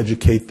as to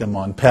educate them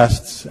on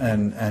pests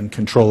and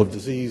control of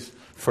disease,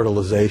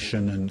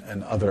 fertilization,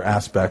 and other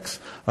aspects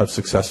of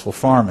successful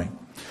farming.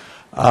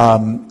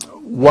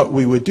 What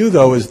we would do,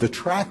 though, is the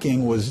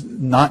tracking was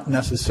not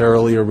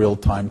necessarily a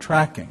real-time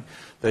tracking.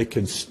 They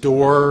could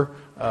store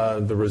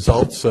the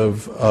results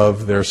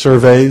of their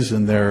surveys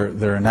and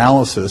their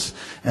analysis,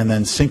 and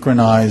then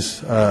synchronize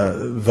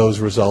those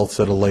results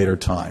at a later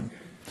time.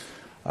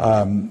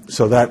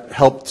 So that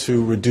helped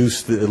to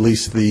reduce at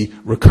least the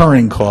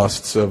recurring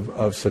costs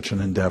of such an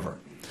endeavor.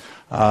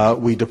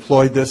 We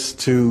deployed this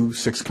to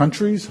 6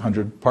 countries,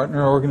 100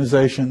 partner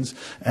organizations,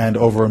 and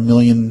over 1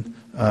 million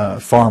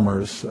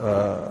farmers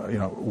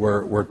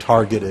were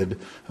targeted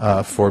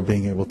for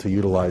being able to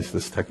utilize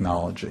this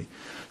technology.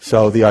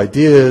 So the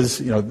idea is,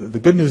 the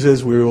good news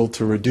is we were able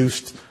to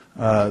reduce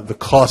the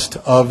cost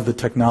of the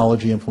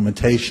technology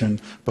implementation,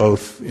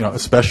 both,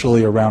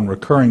 especially around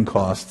recurring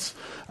costs,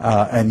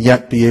 and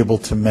yet be able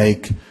to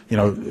make,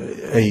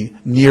 a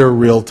near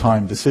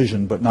real-time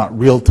decision, but not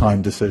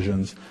real-time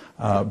decisions,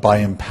 by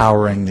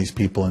empowering these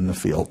people in the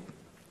field.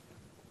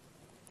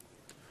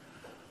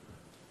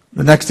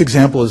 The next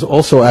example is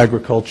also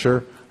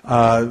agriculture.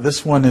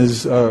 This one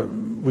is,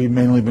 we've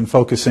mainly been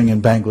focusing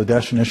in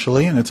Bangladesh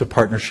initially, and it's a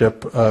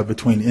partnership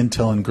between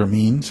Intel and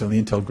Grameen, so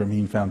the Intel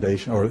Grameen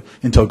Foundation, or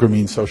Intel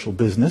Grameen Social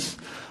Business,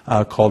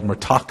 called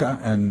Murtaka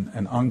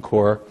and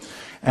Encore.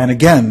 And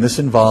again, this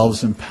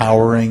involves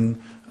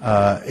empowering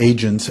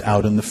agents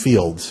out in the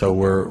field.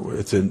 So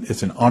it's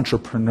an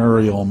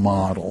entrepreneurial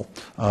model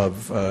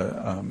of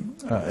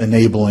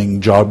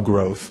enabling job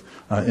growth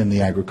in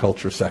the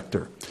agriculture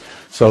sector.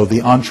 So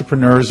the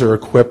entrepreneurs are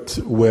equipped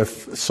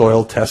with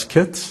soil test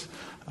kits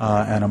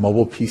and a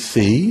mobile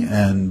PC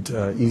and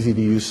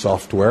easy-to-use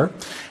software,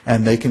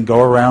 and they can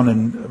go around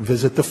and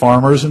visit the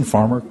farmers and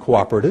farmer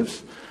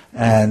cooperatives.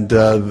 And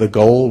the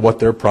goal, what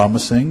they're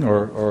promising,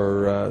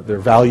 or their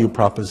value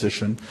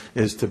proposition,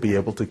 is to be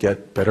able to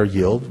get better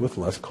yield with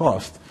less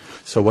cost.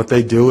 So what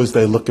they do is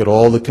they look at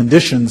all the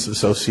conditions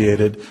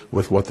associated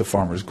with what the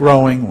farmer's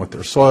growing, what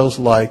their soil's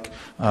like,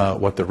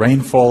 what the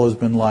rainfall has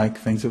been like,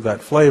 things of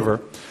that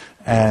flavor,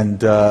 and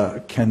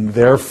can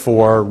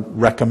therefore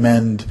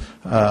recommend,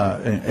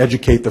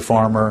 educate the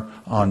farmer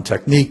on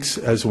techniques,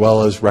 as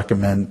well as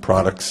recommend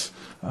products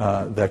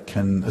that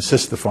can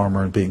assist the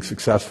farmer in being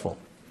successful.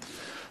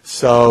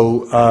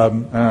 So,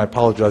 and I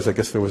apologize, I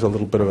guess there was a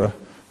little bit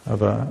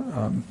of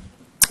a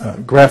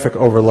graphic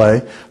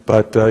overlay,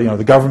 but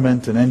the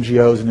government and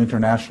NGOs and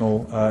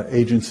international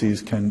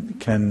agencies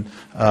can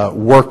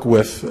work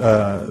with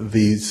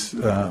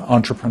these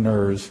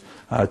entrepreneurs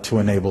to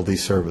enable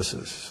these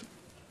services.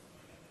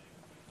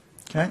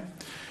 Okay.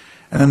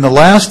 And then the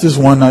last is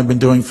one I've been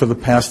doing for the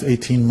past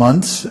 18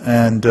 months,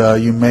 and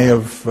you may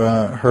have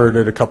heard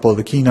at a couple of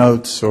the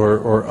keynotes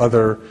or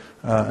other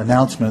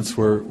announcements.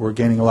 We're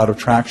gaining a lot of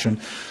traction.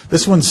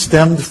 This one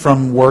stemmed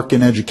from work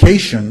in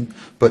education,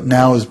 but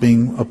now is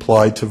being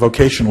applied to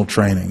vocational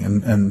training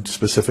and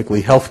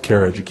specifically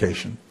healthcare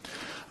education.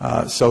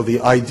 So the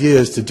idea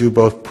is to do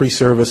both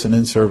pre-service and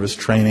in-service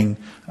training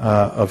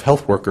of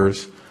health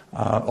workers,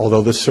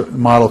 although this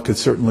model could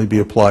certainly be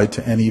applied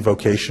to any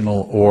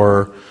vocational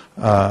or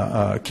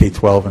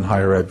K-12 and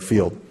higher ed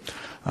field.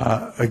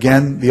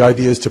 Again, the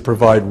idea is to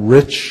provide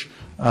rich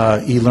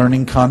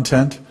e-learning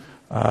content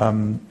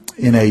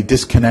in a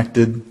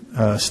disconnected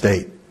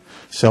state.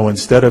 So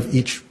instead of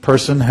each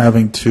person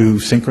having to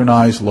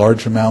synchronize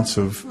large amounts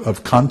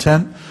of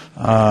content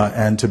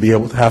and to be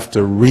able to have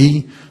to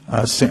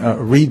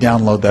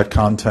re-download that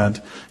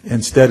content,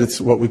 instead it's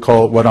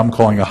what I'm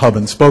calling a hub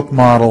and spoke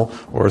model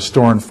or a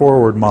store and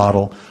forward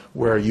model,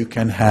 where you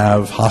can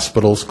have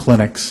hospitals,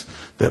 clinics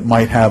that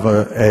might have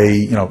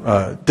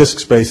disk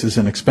space is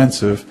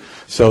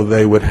inexpensive, so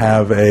they would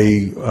have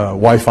a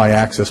Wi-Fi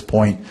access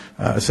point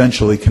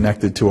essentially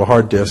connected to a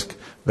hard disk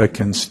that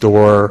can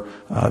store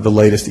the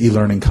latest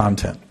e-learning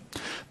content.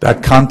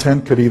 That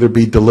content could either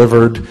be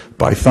delivered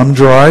by thumb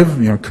drive,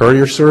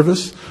 courier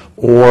service,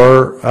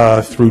 or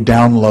through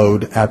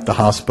download at the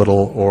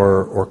hospital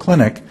or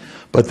clinic.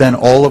 But then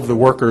all of the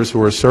workers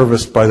who are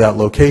serviced by that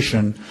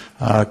location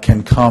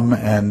can come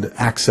and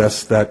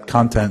access that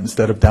content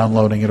instead of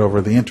downloading it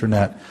over the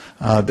internet.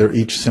 They're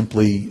each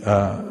simply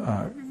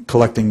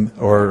collecting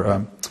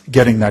or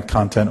getting that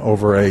content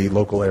over a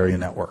local area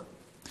network.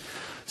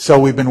 So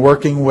we've been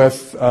working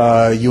with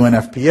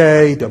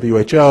UNFPA,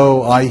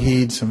 WHO,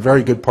 IHED, some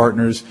very good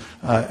partners,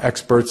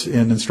 experts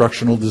in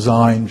instructional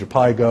design,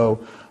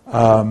 JPIGO,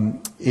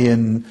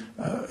 in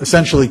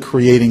essentially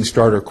creating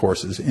starter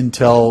courses.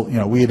 Intel,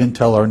 we at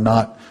Intel are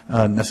not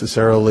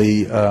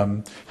necessarily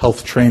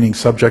health training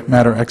subject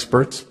matter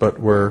experts, but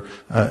we're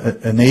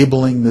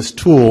enabling this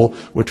tool,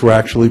 which we're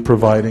actually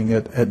providing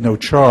at no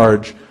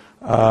charge,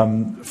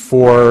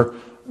 for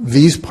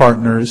these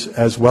partners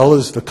as well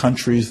as the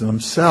countries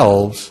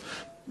themselves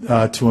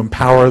to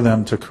empower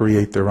them to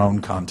create their own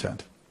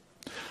content.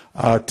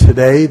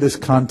 Today, this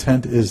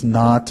content is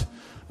not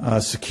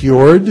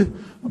secured,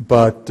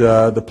 but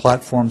the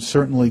platform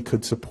certainly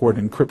could support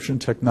encryption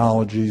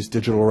technologies,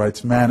 digital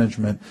rights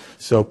management,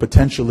 so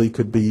potentially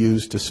could be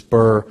used to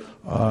spur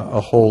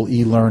a whole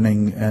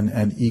e-learning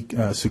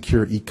and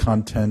secure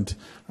e-content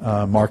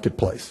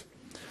marketplace.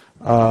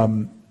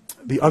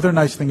 The other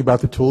nice thing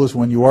about the tool is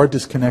when you are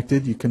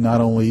disconnected, you can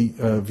not only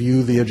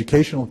view the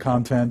educational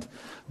content,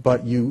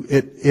 but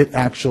it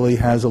actually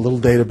has a little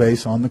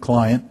database on the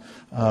client,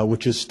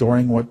 which is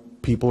storing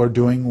what people are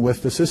doing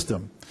with the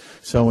system.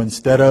 So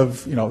instead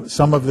of,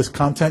 some of this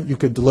content you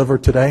could deliver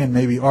today and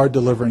maybe are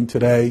delivering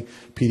today,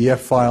 PDF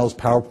files,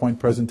 PowerPoint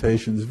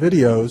presentations,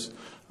 videos,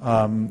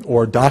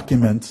 or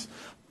documents,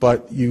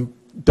 but you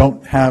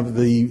don't have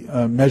the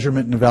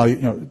measurement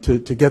and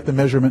to get the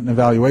measurement and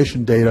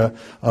evaluation data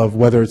of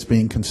whether it's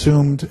being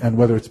consumed and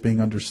whether it's being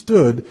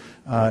understood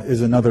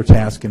is another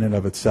task in and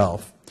of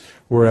itself.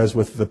 Whereas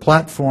with the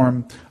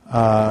platform,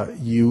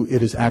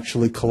 it is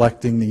actually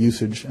collecting the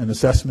usage and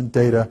assessment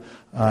data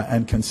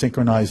and can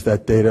synchronize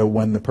that data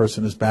when the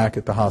person is back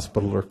at the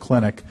hospital or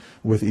clinic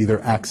with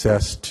either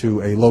access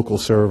to a local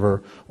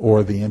server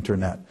or the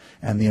internet.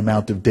 And the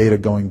amount of data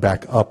going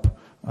back up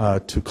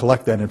to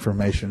collect that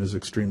information is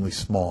extremely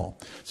small.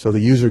 So the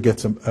user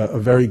gets a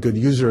very good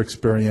user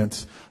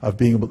experience of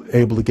being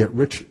able to get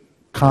rich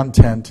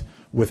content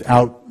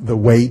without the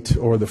weight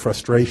or the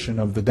frustration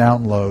of the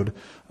download,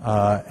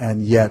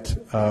 and yet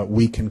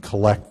we can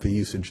collect the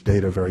usage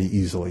data very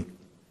easily.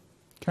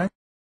 Okay?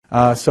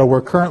 So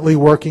we're currently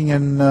working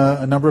in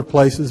a number of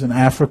places in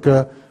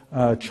Africa,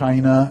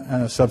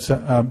 China,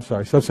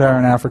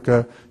 Sub-Saharan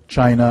Africa,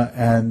 China,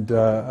 and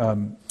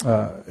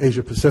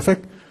Asia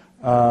Pacific.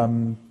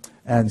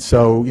 And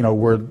so,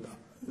 we're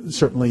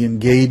certainly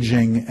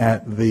engaging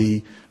at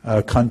the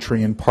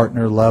country and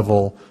partner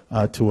level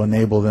to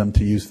enable them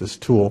to use this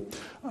tool.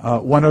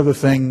 One other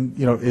thing,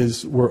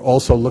 is we're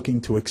also looking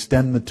to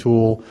extend the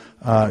tool.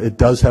 It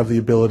does have the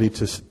ability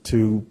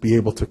to be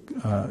able to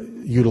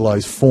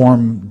utilize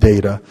form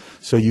data,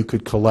 so you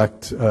could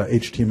collect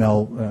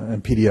HTML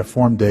and PDF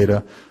form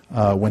data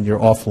when you're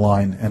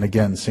offline, and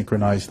again,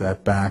 synchronize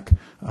that back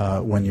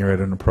when you're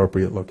at an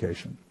appropriate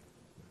location.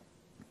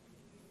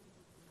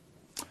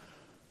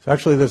 So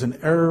actually, there's an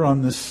error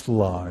on this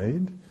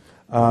slide.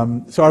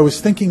 So I was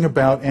thinking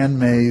about Ann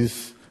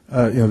May's,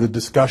 the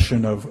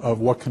discussion of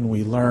what can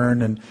we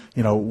learn, and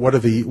what are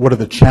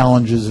the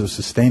challenges of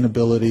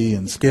sustainability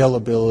and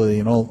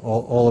scalability and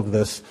all of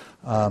this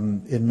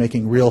in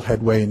making real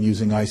headway in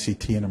using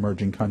ICT in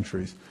emerging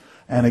countries.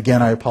 And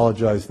again, I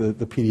apologize. The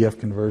PDF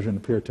conversion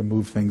appeared to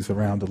move things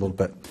around a little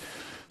bit.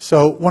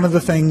 So one of the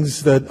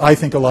things that I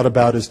think a lot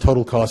about is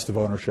total cost of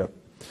ownership.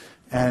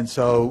 And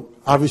so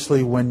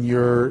obviously when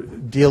you're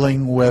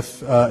dealing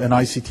with an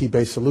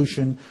ICT-based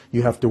solution,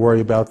 you have to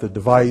worry about the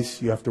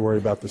device, you have to worry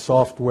about the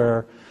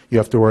software, you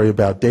have to worry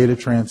about data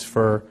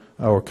transfer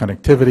or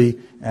connectivity,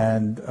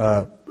 and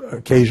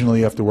occasionally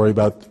you have to worry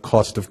about the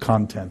cost of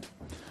content.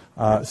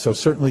 So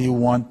certainly you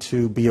want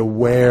to be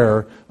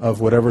aware of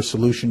whatever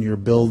solution you're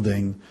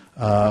building,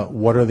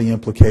 what are the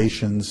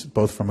implications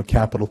both from a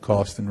capital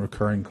cost and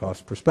recurring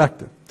cost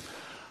perspective.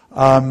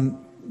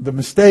 The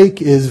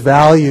mistake is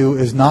value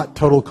is not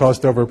total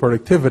cost over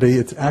productivity.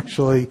 It's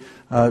actually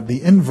the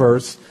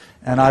inverse,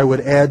 and I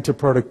would add to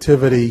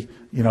productivity,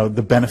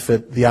 the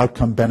benefit, the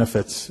outcome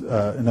benefits.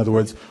 In other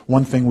words,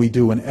 one thing we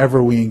do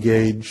whenever we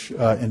engage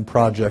in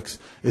projects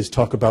is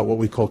talk about what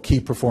we call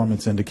key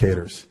performance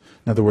indicators.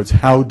 In other words,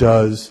 how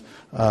do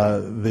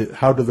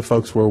the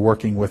folks we're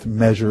working with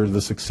measure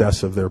the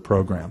success of their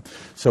program?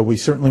 So we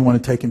certainly want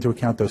to take into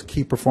account those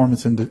key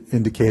performance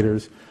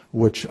indicators,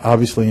 which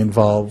obviously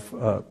involve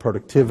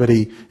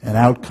productivity and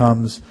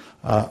outcomes.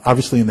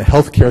 Obviously, in the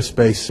healthcare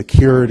space,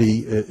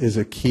 security is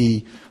a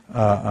key,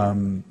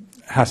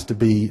 has to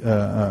be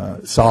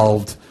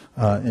solved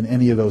in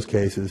any of those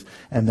cases.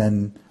 And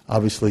then,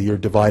 obviously, you're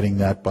dividing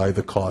that by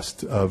the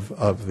cost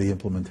of the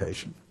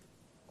implementation.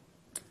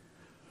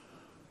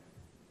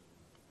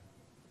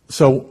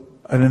 So,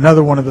 and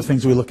another one of the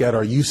things we look at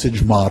are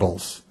usage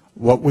models.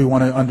 What we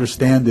want to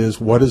understand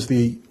is what are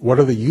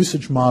the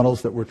usage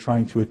models that we're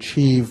trying to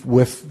achieve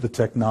with the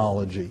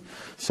technology.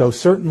 So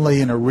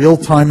certainly in a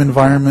real-time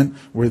environment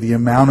where the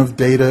amount of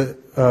data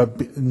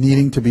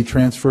needing to be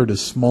transferred is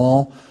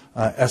small,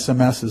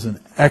 SMS is an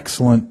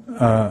excellent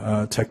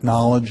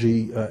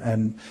technology,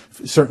 and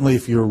certainly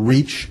if your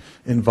reach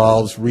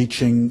involves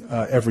reaching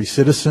every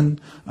citizen,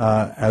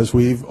 as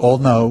we all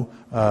know,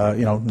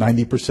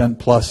 90%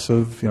 plus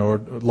of, a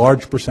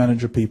large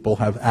percentage of people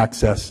have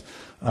access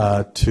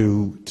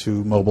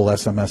to mobile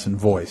SMS and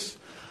voice.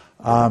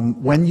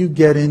 When you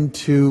get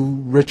into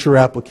richer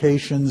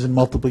applications and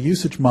multiple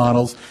usage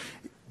models,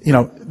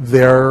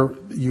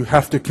 you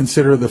have to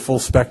consider the full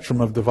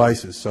spectrum of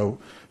devices. So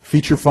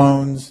feature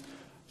phones,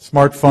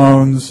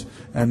 smartphones,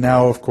 and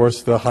now, of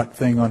course, the hot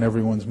thing on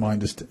everyone's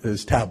mind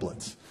is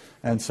tablets.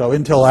 And so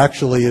Intel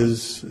actually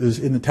is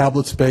in the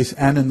tablet space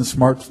and in the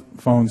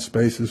smartphone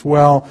space as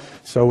well.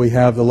 So we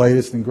have the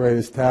latest and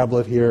greatest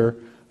tablet here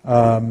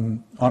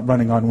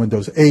running on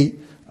Windows 8.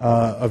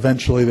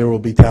 Eventually there will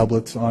be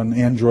tablets on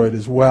Android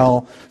as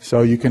well.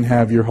 So you can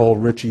have your whole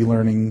rich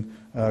e-learning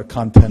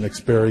content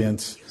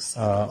experience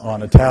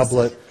on a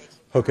tablet,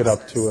 hook it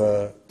up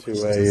to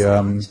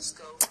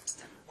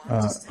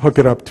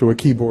a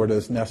keyboard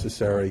as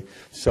necessary.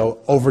 So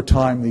over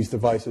time, these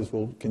devices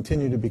will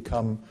continue to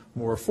become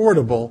more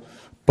affordable,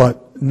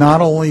 but not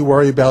only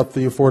worry about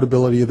the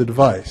affordability of the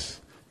device.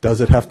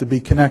 Does it have to be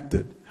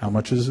connected? How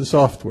much is the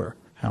software?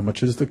 How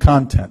much is the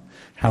content?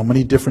 How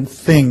many different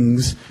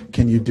things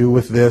can you do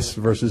with this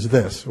versus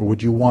this? Or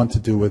would you want to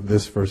do with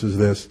this versus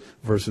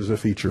a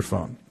feature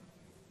phone?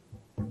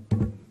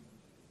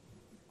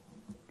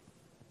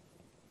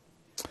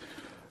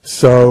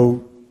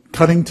 So,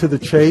 cutting to the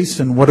chase,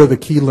 and what are the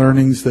key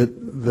learnings that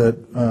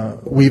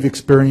we've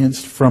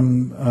experienced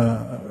from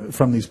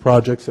these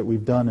projects that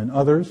we've done and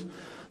others?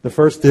 The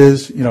first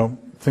is,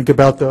 think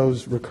about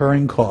those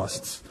recurring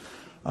costs.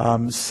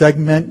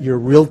 Segment your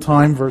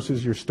real-time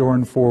versus your store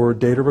and forward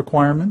data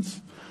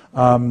requirements.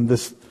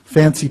 This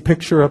fancy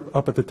picture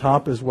up at the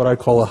top is what I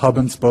call a hub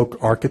and spoke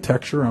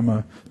architecture. I'm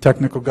a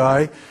technical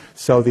guy.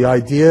 So the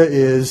idea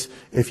is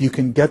if you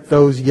can get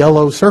those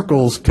yellow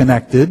circles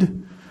connected,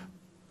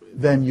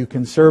 then you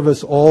can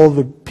service all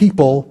the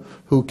people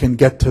who can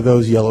get to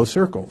those yellow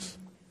circles.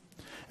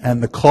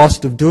 And the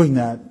cost of doing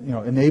that,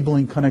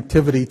 enabling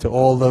connectivity to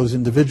all those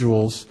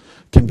individuals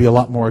can be a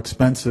lot more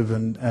expensive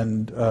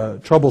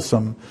and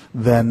troublesome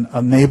than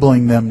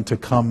enabling them to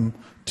come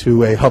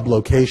to a hub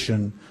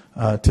location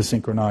to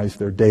synchronize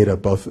their data,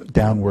 both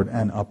downward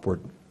and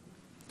upward.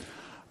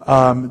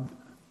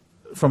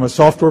 From a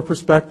software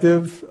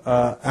perspective,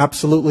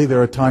 absolutely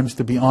there are times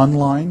to be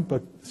online,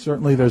 but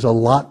certainly there's a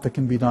lot that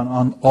can be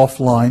done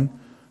offline,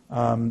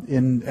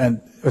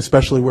 and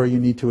especially where you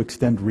need to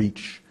extend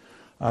reach.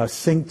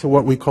 Sync to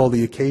what we call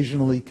the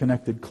occasionally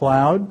connected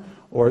cloud,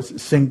 or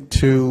sync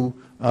to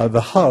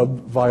the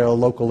hub via a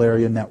local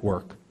area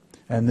network.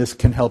 And this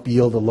can help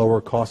yield a lower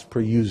cost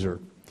per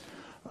user.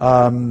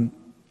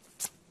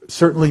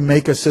 Certainly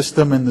make a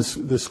system, and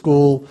the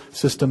school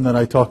system that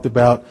I talked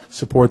about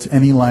supports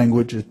any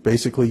language. It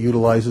basically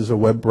utilizes a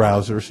web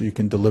browser, so you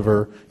can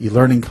deliver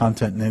e-learning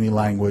content in any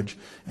language.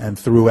 And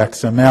through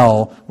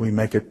XML, we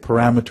make it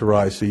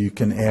parameterized, so you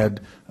can add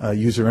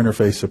user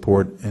interface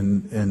support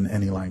in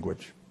any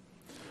language.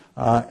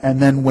 And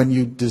then when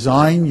you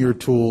design your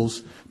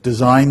tools,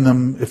 design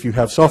them, if you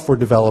have software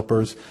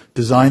developers,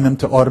 design them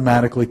to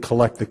automatically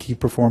collect the key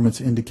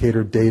performance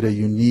indicator data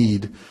you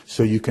need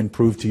so you can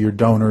prove to your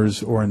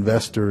donors or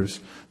investors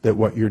that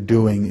what you're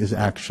doing is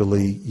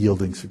actually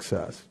yielding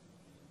success.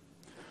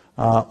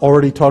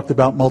 Already talked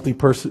about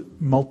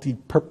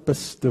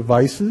multi-purpose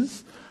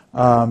devices.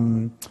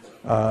 A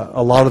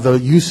lot of the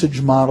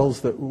usage models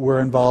that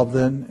we're involved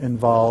in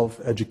involve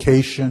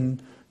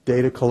education,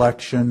 data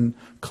collection,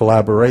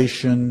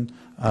 collaboration,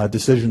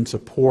 decision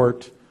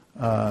support,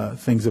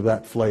 things of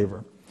that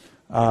flavor.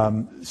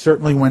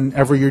 Certainly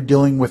whenever you're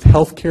dealing with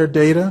healthcare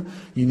data,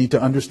 you need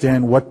to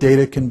understand what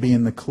data can be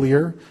in the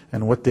clear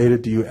and what data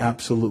do you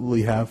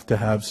absolutely have to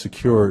have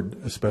secured,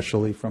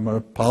 especially from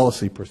a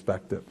policy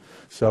perspective.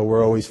 So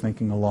we're always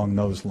thinking along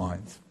those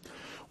lines.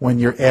 When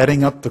you're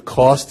adding up the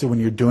cost, when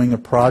you're doing a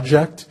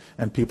project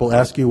and people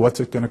ask you what's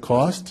it going to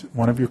cost,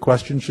 one of your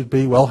questions should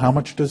be, well, how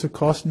much does it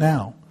cost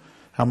now?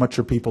 How much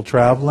are people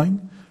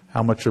traveling?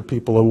 How much are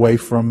people away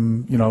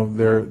from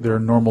their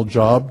normal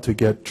job to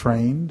get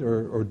trained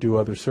or do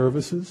other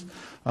services?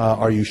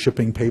 Are you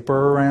shipping paper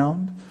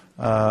around?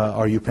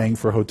 Are you paying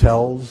for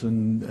hotels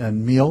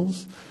and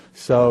meals?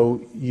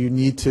 So you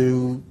need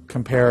to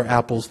compare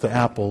apples to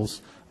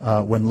apples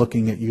when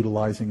looking at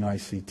utilizing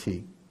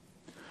ICT.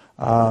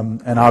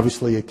 And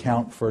obviously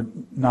account for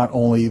not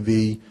only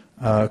the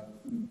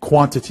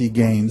quantity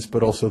gains,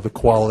 but also the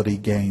quality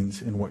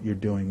gains in what you're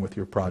doing with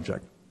your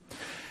project.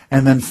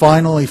 And then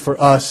finally, for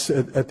us,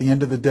 at the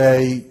end of the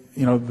day,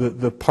 you know,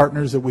 the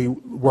partners that we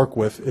work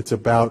with, it's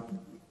about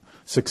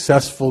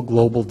successful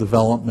global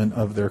development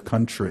of their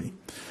country.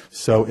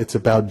 So it's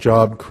about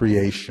job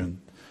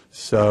creation.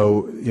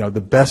 So, you know,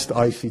 the best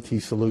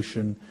ICT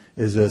solution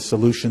is a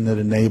solution that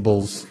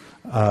enables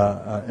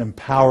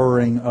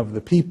empowering of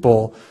the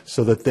people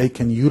so that they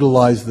can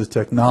utilize the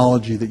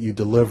technology that you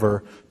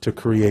deliver to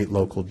create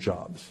local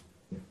jobs.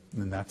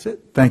 And that's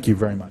it. Thank you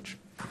very much.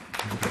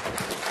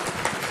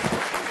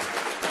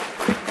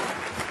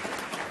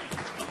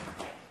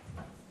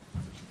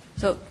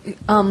 So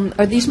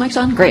are these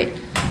mics on? Great.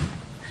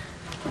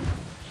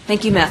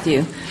 Thank you,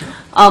 Matthew.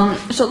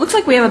 So it looks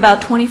like we have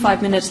about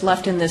 25 minutes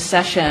left in this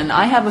session.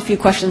 I have a few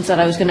questions that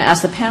I was going to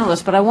ask the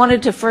panelists, but I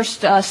wanted to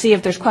first see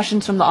if there's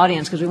questions from the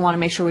audience, because we want to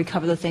make sure we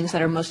cover the things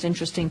that are most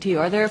interesting to you.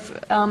 Are there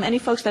any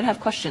folks that have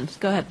questions?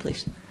 Go ahead,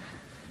 please.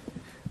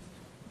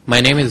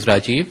 My name is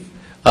Rajiv.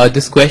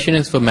 This question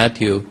is for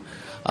Matthew.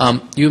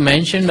 You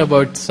mentioned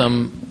about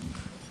some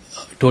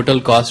total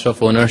cost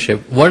of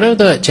ownership. What are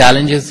the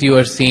challenges you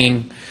are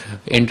seeing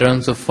in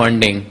terms of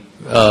funding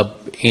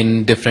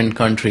in different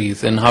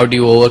countries, and how do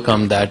you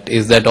overcome that?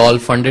 Is that all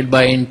funded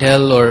by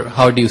Intel, or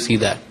how do you see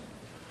that?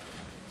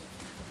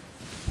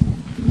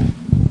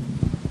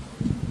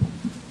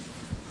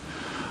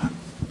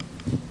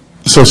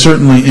 So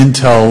certainly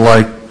Intel,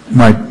 like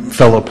my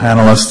fellow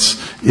panelists,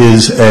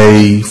 is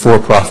a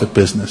for-profit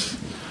business.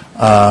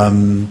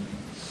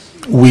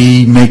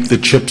 We make the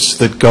chips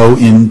that go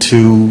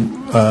into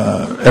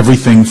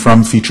everything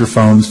from feature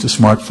phones to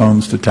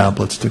smartphones to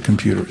tablets to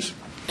computers.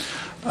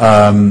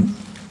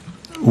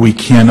 We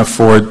can't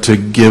afford to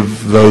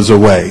give those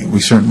away. We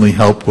certainly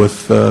help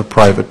with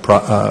private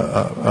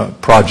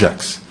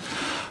projects.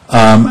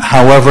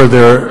 However,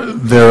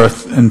 there are,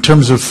 in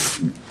terms of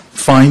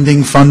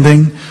finding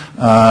funding,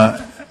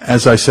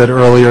 as I said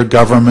earlier,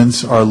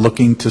 governments are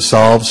looking to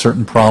solve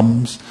certain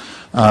problems.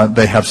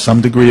 They have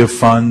some degree of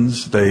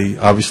funds. They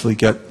obviously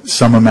get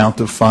some amount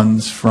of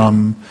funds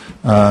from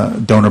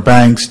donor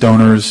banks,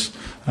 donors,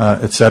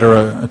 et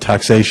cetera,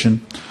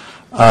 taxation.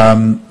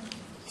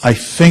 I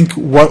think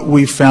what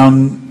we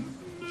found,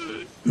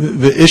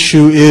 the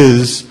issue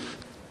is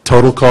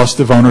total cost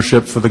of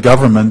ownership for the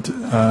government,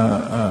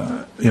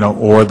 you know,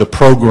 or the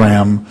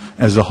program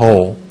as a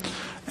whole.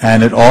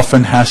 And it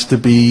often has to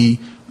be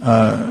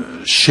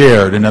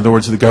shared. In other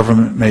words, the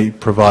government may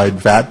provide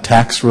VAT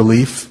tax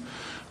relief.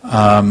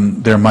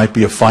 There might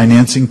be a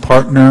financing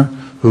partner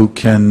who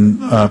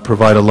can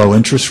provide a low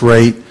interest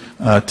rate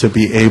to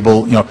be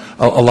able, you know,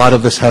 a lot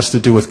of this has to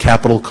do with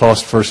capital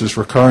cost versus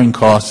recurring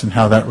costs and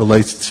how that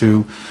relates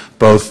to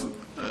both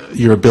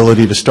your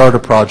ability to start a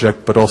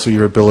project but also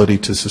your ability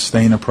to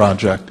sustain a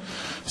project.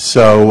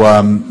 So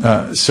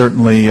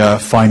certainly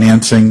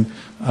financing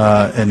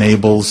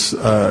enables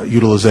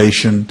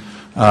utilization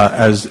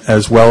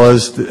as well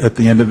as at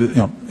the end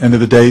of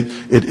the day,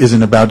 it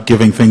isn't about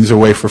giving things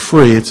away for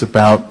free. It's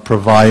about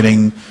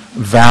providing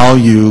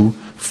value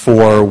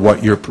for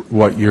what you're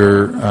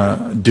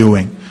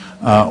doing.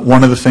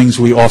 One of the things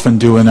we often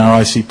do in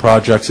our IC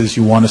projects is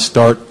you want to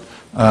start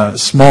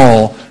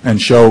small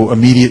and show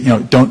immediate, you know,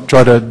 don't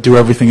try to do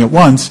everything at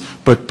once,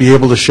 but be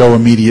able to show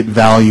immediate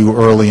value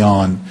early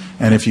on.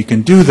 And if you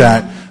can do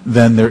that,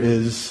 then there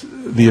is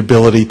the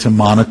ability to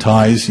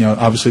monetize. You know,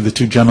 obviously the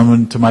two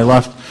gentlemen to my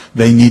left,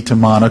 they need to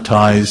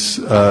monetize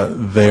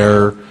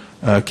their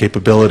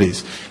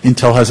capabilities.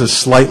 Intel has a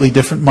slightly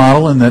different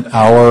model in that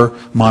our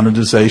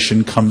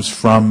monetization comes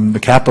from the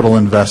capital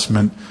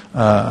investment,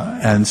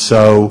 and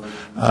so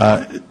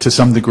to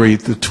some degree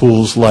the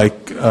tools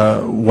like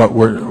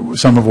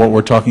some of what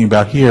we're talking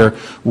about here,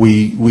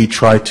 we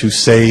try to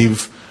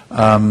save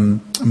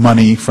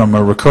money from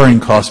a recurring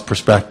cost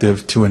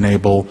perspective to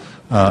enable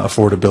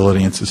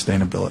affordability and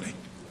sustainability.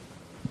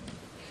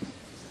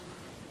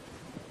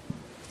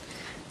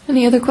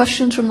 Any other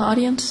questions from the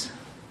audience?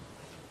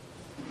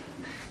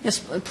 Yes,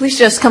 please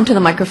just come to the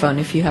microphone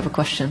if you have a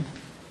question.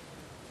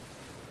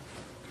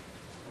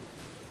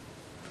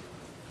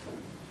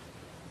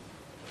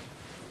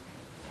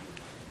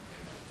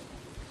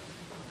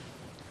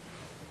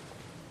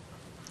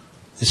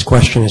 This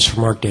question is for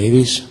Mark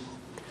Davies.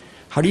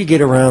 How do you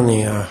get around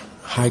the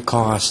high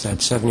cost, that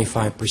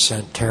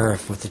 75%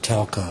 tariff with the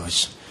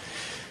telcos?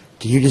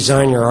 Do you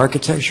design your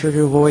architecture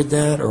to avoid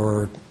that,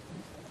 or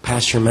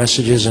pass your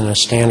messages in a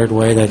standard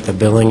way that the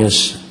billing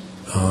is,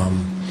 how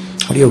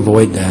do you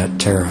avoid that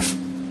tariff,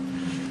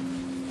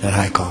 that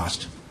high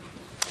cost?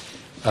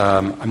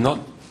 I'm not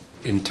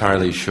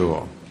entirely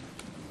sure.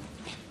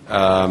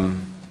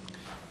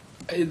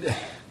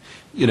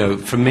 You know,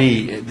 for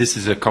me, this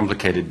is a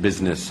complicated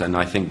business, and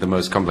I think the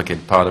most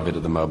complicated part of it are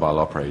the mobile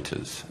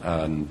operators.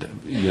 And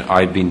you know,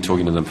 I've been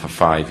talking to them for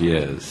 5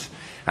 years,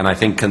 And I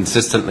think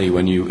consistently,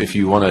 if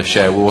you want to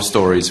share war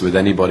stories with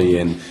anybody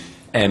in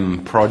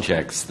M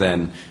projects,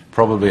 then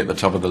probably at the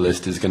top of the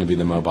list is going to be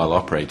the mobile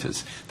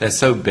operators. They're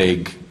so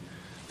big,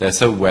 they're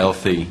so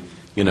wealthy,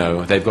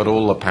 they've got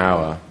all the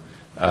power.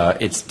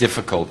 It's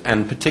difficult,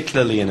 and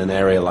particularly in an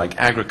area like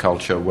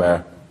agriculture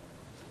where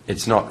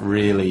it's not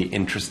really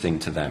interesting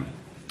to them.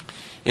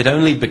 It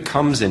only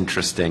becomes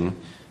interesting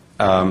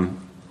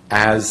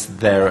as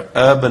their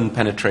urban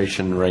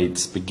penetration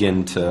rates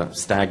begin to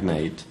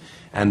stagnate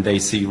and they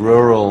see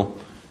rural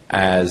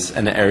as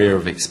an area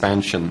of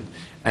expansion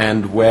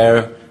and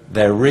where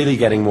they're really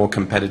getting more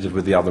competitive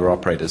with the other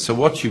operators. So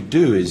what you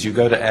do is you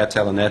go to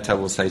Airtel and Airtel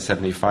will say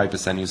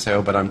 75%. You say,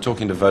 oh, but I'm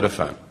talking to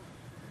Vodafone.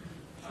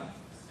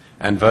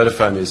 And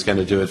Vodafone is going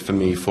to do it for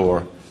me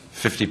for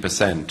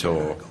 50%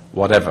 or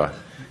whatever.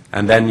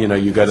 And then,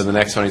 you go to the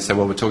next one and you say,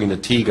 well, we're talking to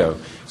Tigo.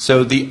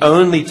 So the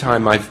only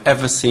time I've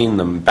ever seen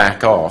them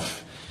back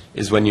off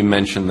is when you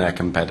mention their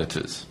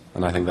competitors.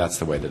 And I think that's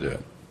the way to do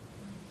it.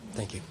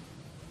 Thank you.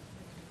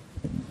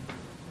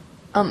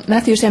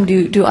 Matthew or Sam,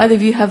 do either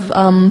of you have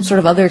sort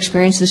of other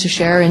experiences to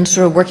share in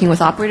sort of working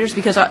with operators?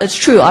 Because it's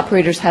true,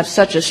 operators have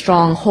such a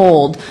strong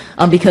hold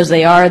because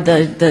they are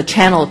the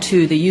channel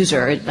to the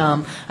user.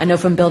 I know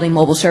from building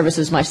mobile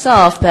services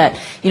myself that,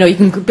 you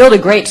can build a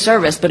great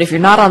service, but if you're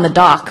not on the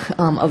dock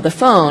of the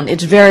phone,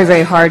 it's very,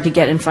 very hard to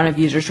get in front of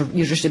users for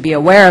users to be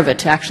aware of it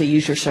to actually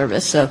use your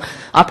service. So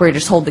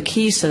operators hold the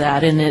keys to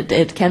that, and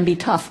it can be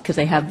tough because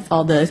they have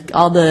all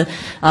the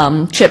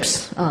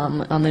chips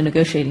on the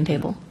negotiating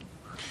table.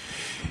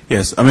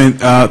 Yes, I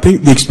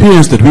think the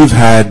experience that we've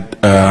had,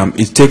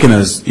 it's taken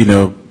us,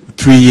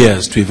 3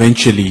 years to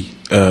eventually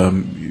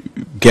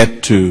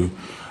get to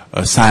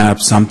sign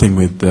up something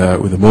with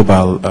a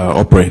mobile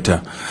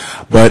operator.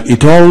 But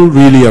it all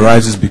really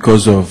arises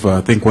because of,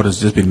 I think, what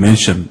has just been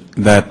mentioned,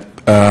 that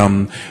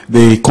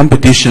the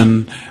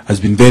competition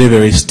has been very,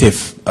 very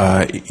stiff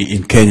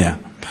in Kenya.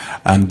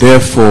 And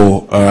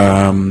therefore,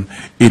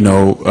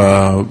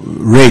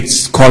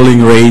 rates,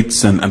 calling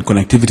rates and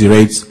connectivity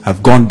rates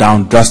have gone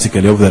down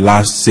drastically over the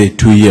last, say,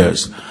 2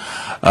 years.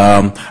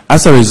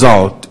 As a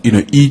result,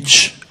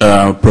 each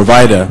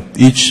provider,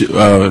 each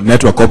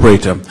network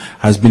operator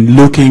has been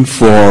looking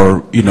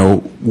for,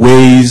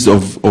 ways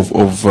of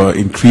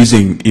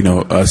increasing,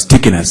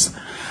 stickiness.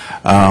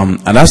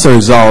 And as a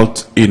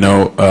result,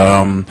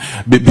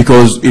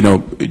 because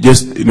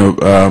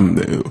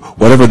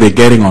whatever they're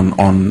getting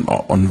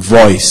on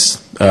voice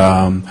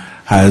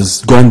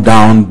has gone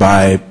down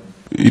by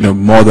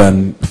more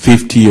than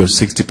 50 or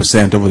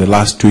 60% over the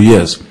last 2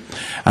 years,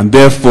 and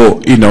therefore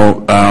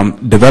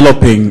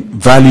developing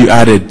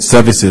value-added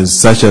services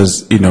such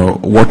as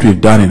what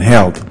we've done in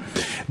health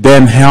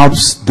then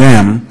helps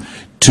them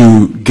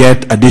to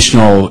get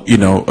additional,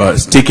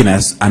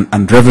 stickiness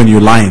and revenue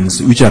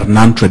lines which are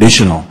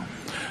non-traditional.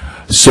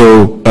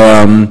 So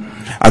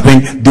I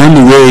think the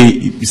only way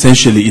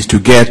essentially is to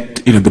get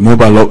the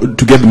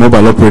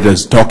mobile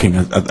operators talking,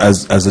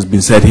 as has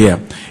been said here,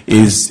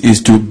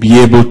 is to be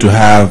able to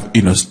have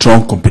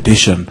strong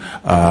competition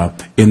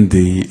in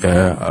the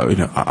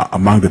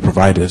among the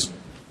providers.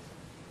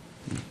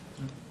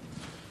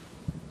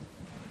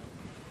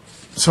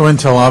 So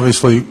Intel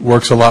obviously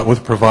works a lot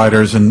with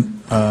providers, and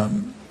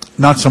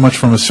not so much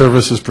from a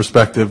services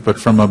perspective, but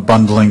from a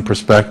bundling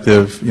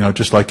perspective.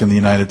 Just like in the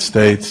United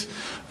States,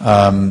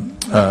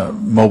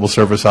 mobile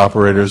service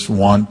operators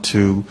want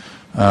to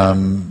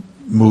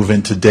move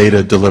into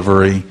data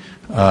delivery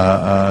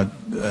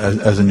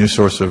as a new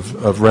source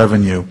of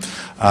revenue.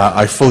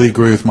 I fully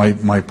agree with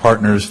my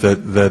partners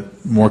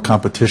that more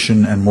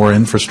competition and more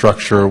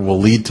infrastructure will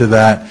lead to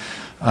that,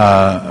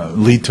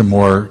 lead to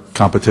more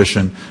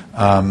competition.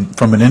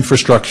 From an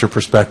infrastructure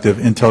perspective,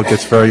 Intel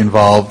gets very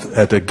involved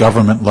at the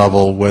government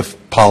level with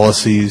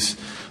policies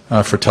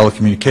for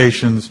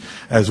telecommunications,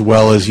 as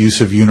well as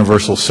use of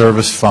universal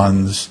service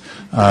funds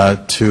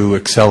to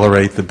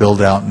accelerate the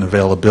build-out and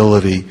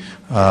availability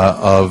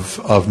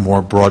of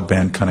more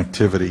broadband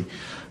connectivity.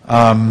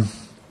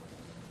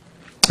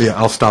 Yeah,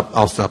 I'll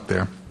stop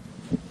there.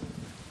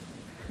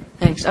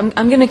 Thanks. I'm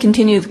going to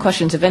continue the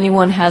questions. If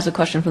anyone has a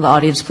question from the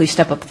audience, please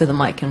step up to the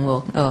mic and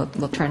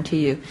we'll turn to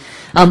you.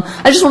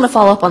 I just want to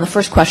follow up on the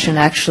first question,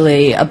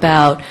 actually,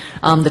 about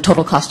the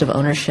total cost of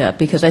ownership,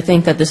 because I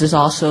think that this is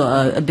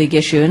also a big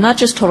issue, and not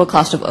just total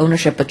cost of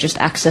ownership, but just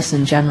access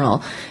in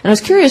general. And I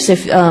was curious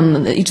if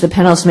each of the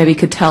panelists maybe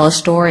could tell a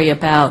story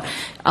about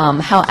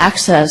how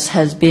access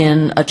has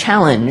been a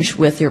challenge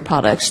with your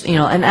products.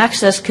 And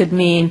access could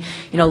mean,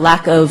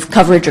 lack of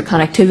coverage or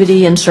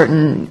connectivity in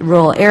certain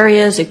rural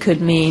areas. It could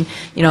mean,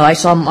 I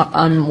saw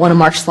on one of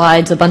Mark's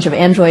slides a bunch of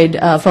Android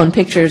phone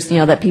pictures,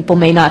 that people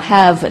may not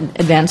have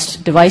advanced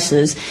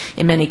devices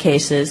in many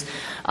cases.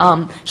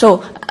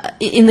 So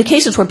in the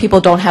cases where people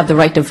don't have the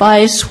right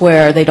device,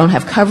 where they don't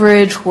have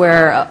coverage,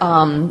 where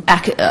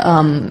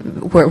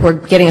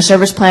getting a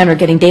service plan or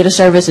getting data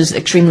service is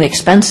extremely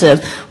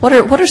expensive, what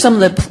are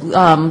some of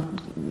the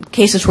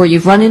cases where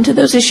you've run into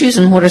those issues,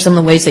 and what are some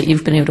of the ways that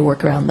you've been able to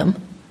work around them?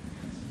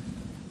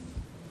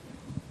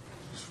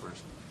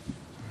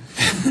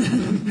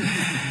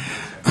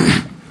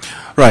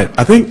 Right.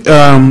 I think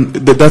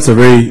that's a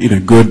very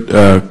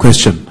good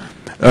question.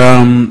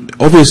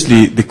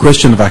 Obviously, the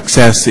question of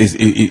access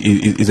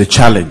is a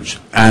challenge,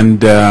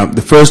 and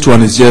the first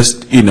one is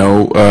just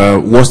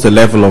what's the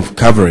level of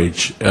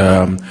coverage.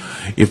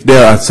 If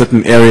there are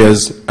certain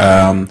areas,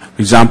 for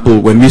example,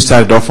 when we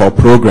started off our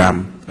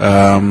program,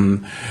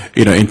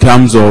 in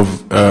terms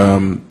of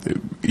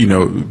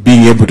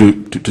being able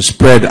to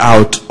spread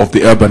out of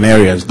the urban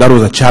areas, that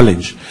was a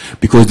challenge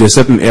because there are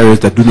certain areas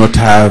that do not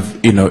have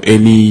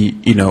any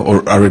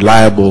or a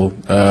reliable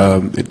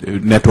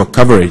network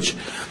coverage.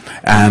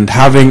 And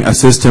having a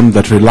system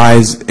that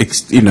relies,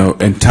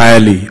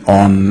 entirely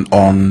on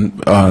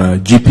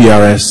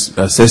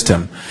GPRS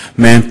system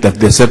meant that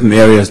there are certain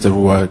areas that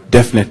were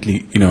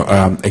definitely,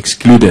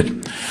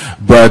 excluded.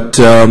 But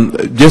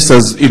just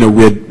as we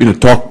had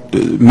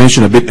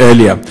mentioned a bit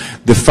earlier,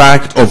 the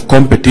fact of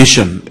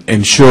competition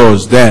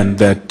ensures then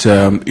that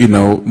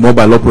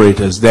mobile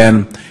operators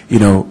then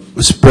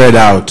spread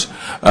out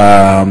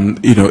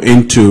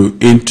into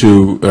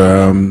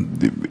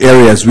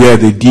areas where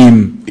they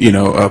deem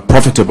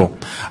profitable,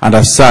 and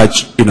as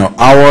such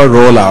our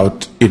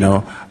rollout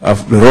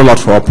the rollout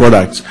for our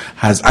products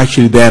has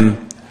actually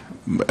then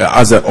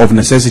of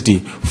necessity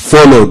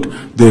followed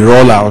the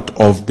rollout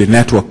of the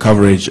network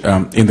coverage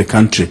in the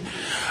country.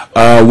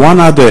 One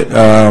other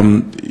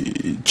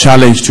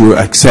challenge to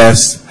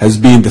access has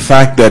been the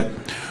fact that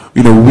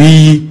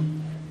we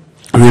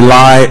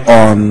rely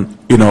on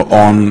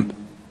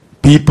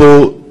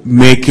people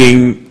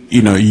making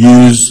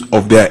use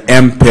of their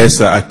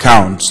M-Pesa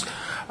accounts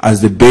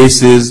as the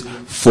basis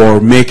for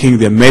making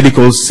their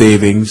medical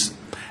savings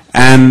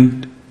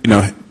and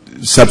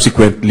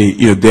subsequently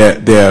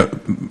their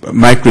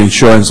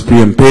microinsurance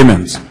premium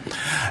payments.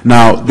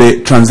 Now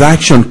the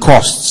transaction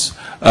costs,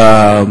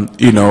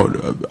 i.e.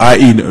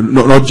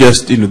 not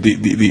just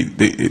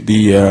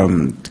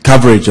the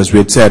coverage as we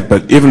had said,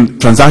 but even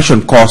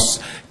transaction costs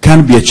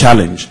can be a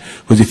challenge,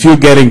 because if you're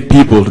getting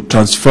people to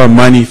transfer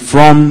money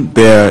from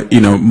their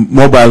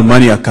mobile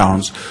money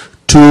accounts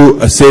to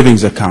a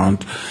savings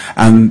account,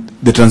 and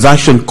the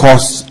transaction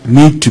costs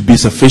need to be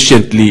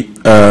sufficiently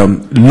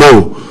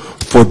low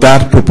for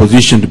that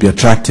proposition to be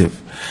attractive,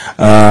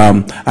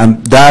 and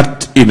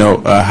that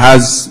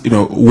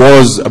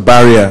was a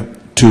barrier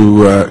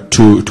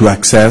to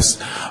access,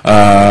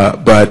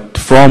 but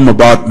from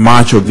about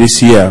March of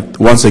this year,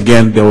 once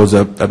again there was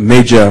a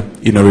major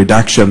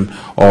reduction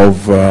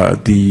of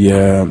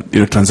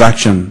the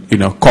transaction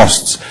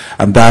costs,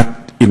 and that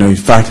in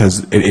fact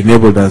has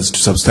enabled us to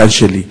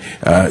substantially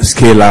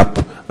scale up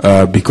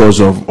because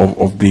of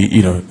the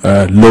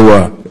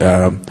lower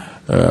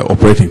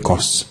operating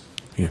costs.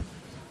 Yeah.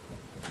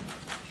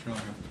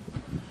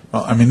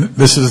 Well, I mean,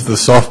 this is the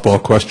softball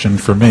question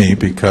for me,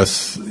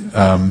 because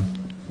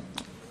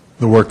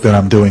the work that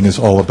I'm doing is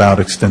all about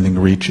extending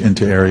reach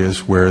into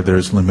areas where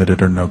there's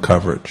limited or no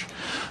coverage.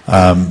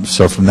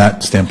 So from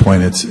that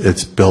standpoint,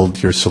 it's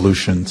build your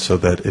solution so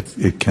that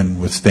it can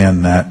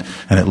withstand that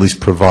and at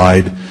least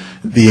provide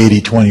the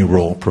 80-20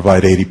 rule,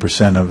 provide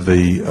 80% of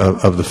the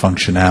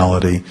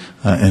functionality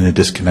in a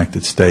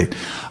disconnected state.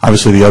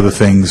 Obviously, the other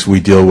things we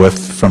deal with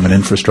from an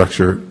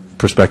infrastructure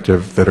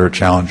perspective that are a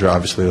challenge are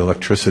obviously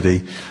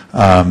electricity,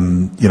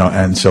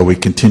 and so we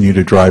continue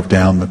to drive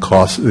down the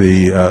cost,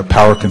 the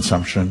power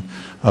consumption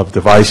of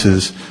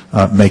devices,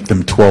 make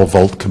them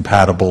 12-volt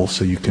compatible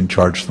so you can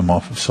charge them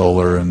off of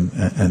solar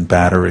and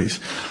batteries.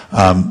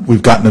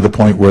 We've gotten to the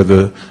point where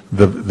the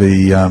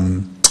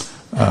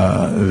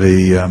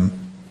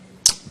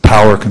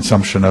power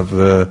consumption of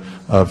the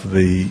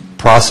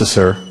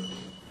processor,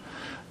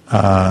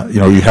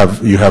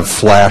 you have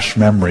flash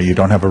memory. You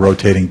don't have a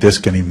rotating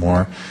disk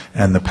anymore,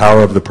 and the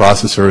power of the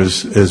processor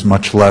is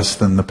much less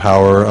than the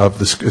power of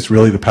the. It's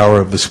really the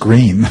power of the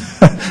screen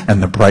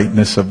and the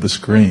brightness of the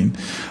screen.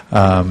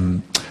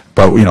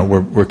 But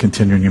we're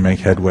continuing to make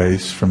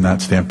headways from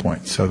that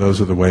standpoint. So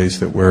those are the ways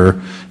that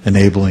we're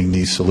enabling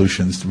these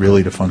solutions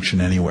really to function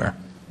anywhere.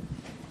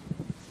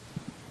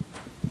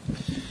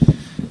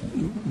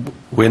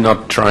 We're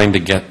not trying to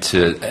get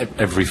to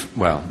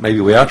maybe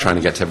we are trying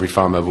to get to every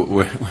farmer,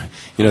 but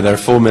there are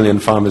 4 million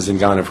farmers in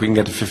Ghana. If we can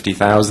get to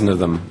 50,000 of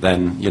them,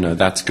 then,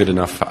 that's good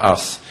enough for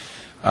us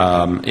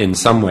in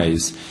some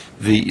ways.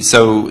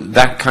 So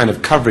that kind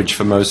of coverage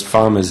for most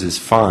farmers is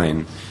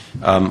fine.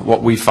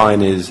 What we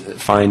find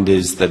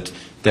is that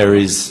there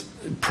is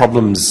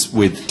problems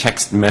with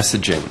text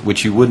messaging,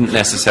 which you wouldn't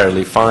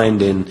necessarily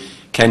find in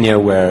Kenya,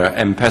 where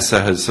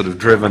M-Pesa has sort of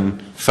driven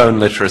phone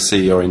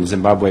literacy, or in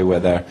Zimbabwe, where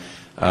their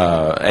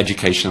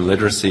educational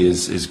literacy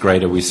is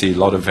greater. We see a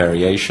lot of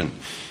variation.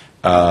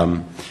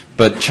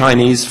 But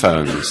Chinese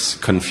phones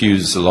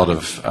confuse a lot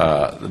of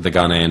the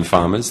Ghanaian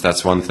farmers.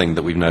 That's one thing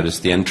that we've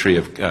noticed. The entry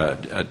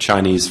of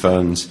Chinese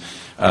phones,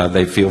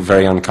 they feel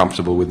very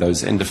uncomfortable with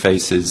those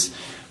interfaces.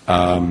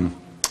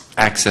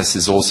 access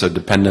is also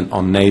dependent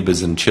on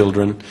neighbors and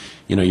children.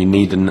 You know, you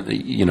need,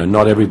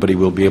 not everybody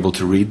will be able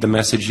to read the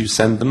message you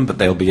send them, but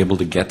they'll be able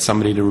to get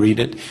somebody to read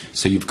it.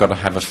 So you've got to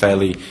have a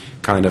fairly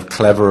kind of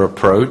clever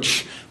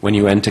approach when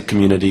you enter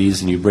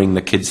communities and you bring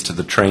the kids to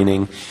the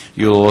training.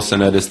 You'll also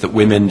notice that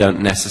women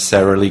don't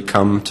necessarily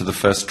come to the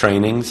first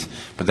trainings,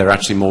 but there are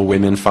actually more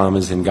women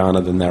farmers in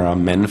Ghana than there are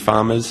men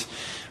farmers.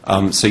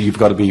 So you've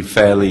got to be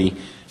fairly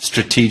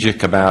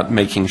strategic about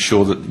making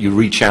sure that you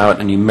reach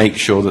out and you make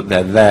sure that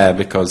they're there,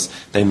 because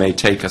they may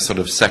take a sort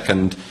of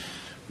second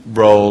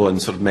role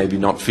and sort of maybe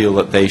not feel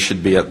that they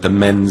should be at the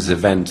men's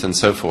event and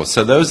so forth.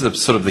 So those are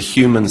sort of the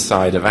human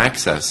side of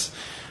access.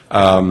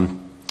 But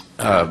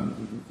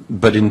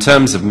in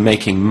terms of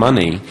making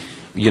money,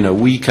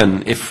 we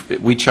can, if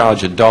we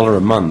charge $1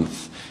 a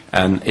month,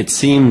 and it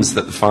seems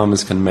that the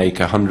farmers can make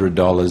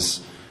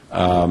 $100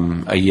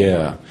 a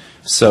year.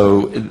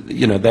 So,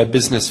 they're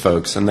business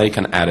folks and they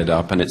can add it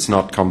up, and it's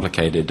not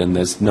complicated, and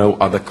there's no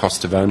other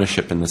cost of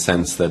ownership in the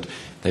sense that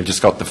they've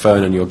just got the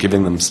phone and you're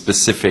giving them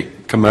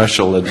specific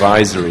commercial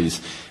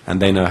advisories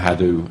and they know how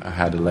to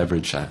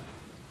leverage that.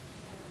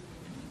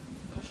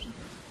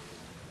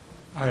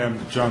 Hi,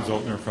 I'm John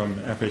Zoltner from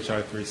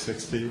FHI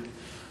 360.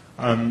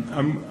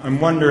 I'm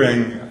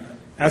wondering,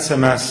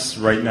 SMS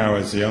right now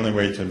is the only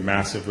way to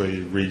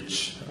massively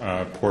reach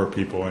poor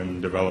people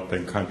in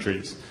developing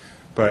countries.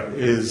 But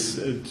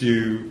do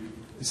you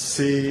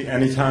see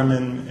any time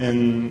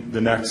in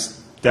the next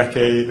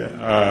decade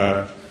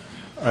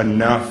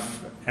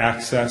enough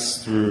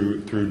access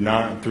through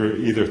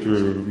either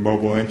through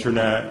mobile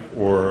internet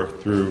or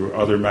through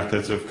other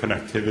methods of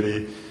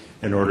connectivity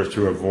in order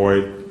to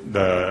avoid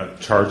the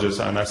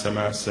charges on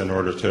SMS, in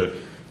order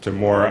to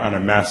more on a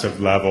massive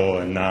level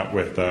and not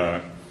with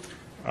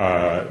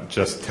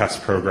just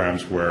test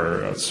programs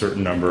where a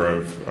certain number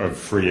of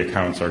free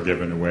accounts are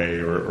given away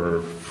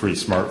or free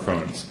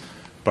smartphones,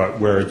 but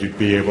where you'd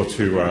be able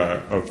to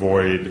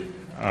avoid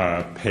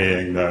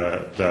paying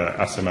the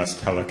SMS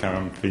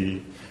telecom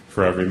fee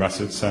for every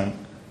message sent?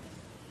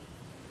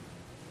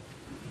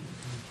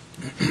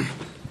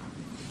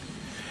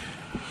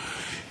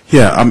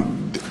 Yeah,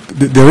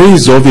 there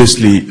is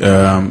obviously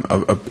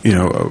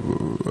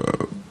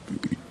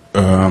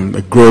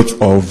a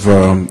growth of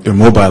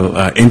mobile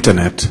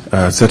internet,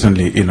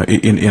 certainly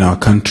in our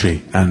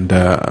country, and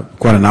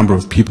quite a number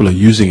of people are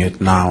using it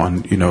now,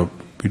 and you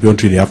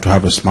don't really have to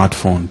have a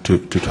smartphone to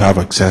have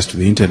access to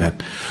the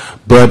internet.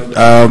 But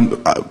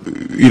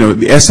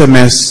the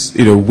SMS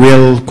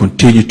will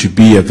continue to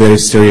be a very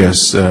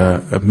serious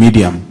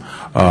medium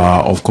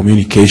of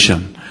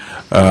communication,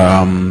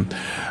 I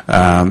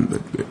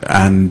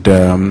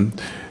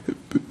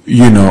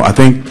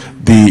think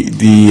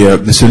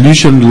the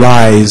solution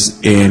lies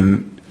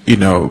in,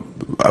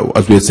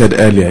 as we had said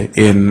earlier,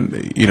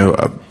 in,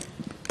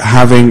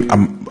 having a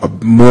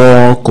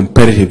more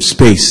competitive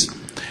space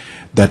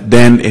that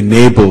then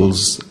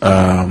enables,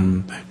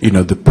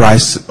 the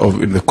price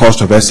of, the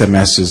cost of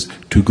SMSs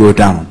to go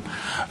down.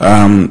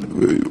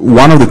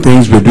 One of the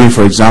things we're doing,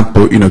 for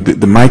example,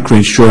 the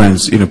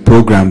microinsurance,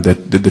 program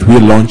that we're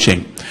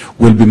launching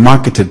will be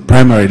marketed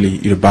primarily,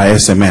 by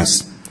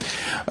SMS.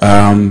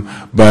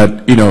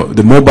 But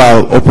the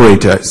mobile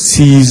operator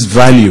sees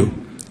value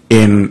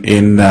in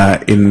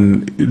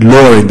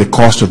lowering the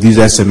cost of these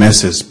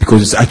SMSs,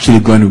 because it's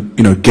actually going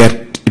to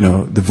get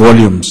the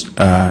volumes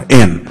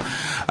in,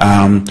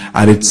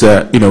 and it's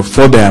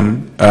for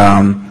them,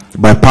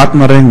 by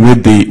partnering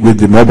with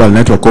the mobile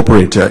network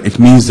operator, it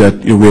means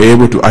that we're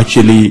able to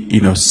actually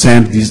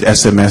send these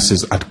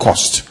SMSs at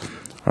cost,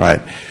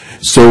 right?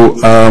 So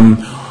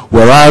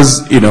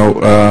whereas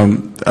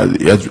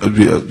as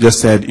we just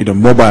said,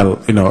 mobile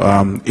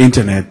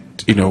internet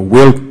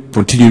will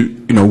continue,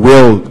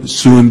 will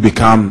soon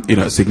become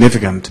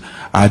significant.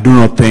 I do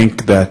not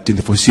think that in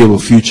the foreseeable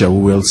future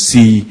we will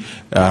see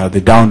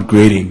the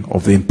downgrading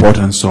of the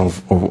importance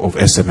of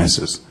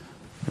SMSs.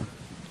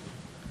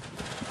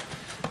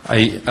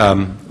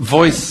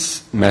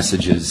 Voice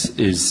messages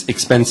is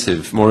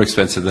expensive, more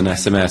expensive than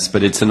SMS,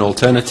 but it's an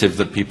alternative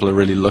that people are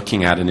really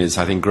looking at and is,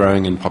 I think,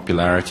 growing in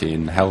popularity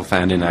in health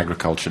and in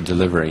agriculture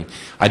delivery.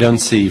 I don't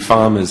see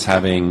farmers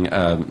having,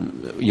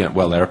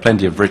 well, there are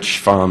plenty of rich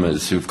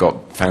farmers who've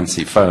got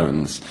fancy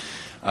phones,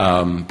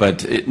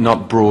 but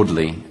not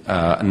broadly,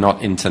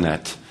 not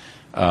internet.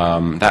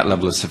 That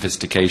level of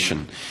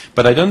sophistication.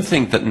 But I don't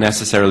think that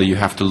necessarily you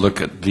have to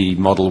look at the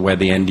model where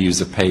the end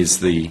user pays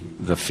the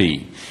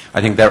fee. I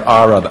think there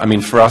are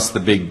other, for us the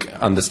big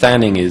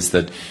understanding is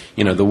that,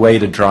 the way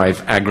to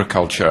drive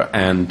agriculture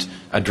and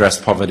address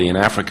poverty in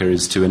Africa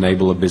is to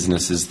enable the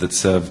businesses that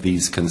serve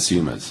these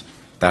consumers.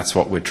 That's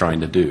what we're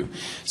trying to do.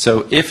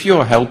 So if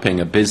you're helping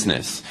a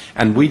business,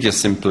 and we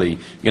just simply,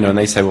 and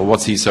they say, well,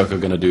 what's eSoco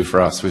going to do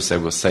for us? We say,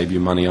 we'll save you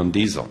money on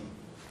diesel.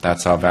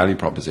 That's our value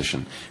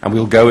proposition. And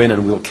we'll go in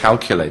and we'll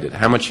calculate it.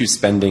 How much are you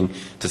spending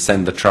to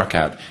send the truck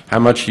out? How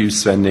much are you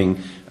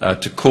spending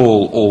to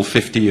call all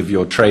 50 of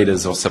your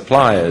traders or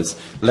suppliers?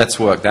 Let's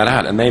work that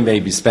out. And they may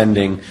be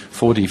spending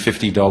 $40,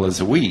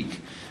 $50 a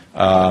week,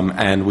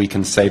 and we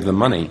can save them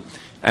money.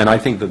 And I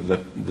think that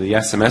the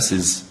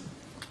SMSs,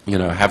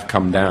 have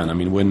come down. I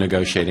mean, we're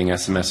negotiating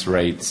SMS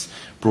rates,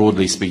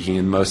 broadly speaking,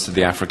 in most of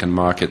the African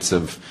markets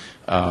of,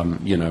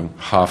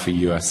 half a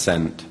US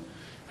cent.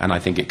 And I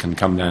think it can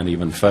come down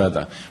even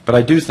further. But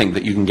I do think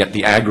that you can get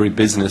the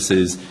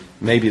agri-businesses,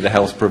 maybe the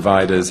health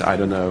providers, I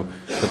don't know,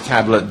 the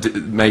tablet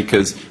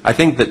makers. I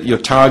think that you're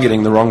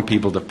targeting the wrong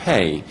people to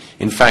pay.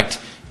 In fact,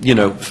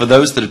 for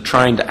those that are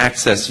trying to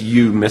access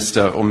you,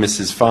 Mr. or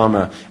Mrs.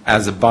 Farmer,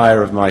 as a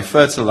buyer of my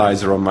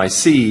fertilizer or my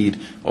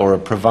seed or a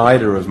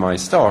provider of my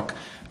stock,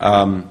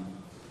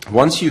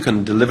 once you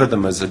can deliver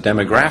them as a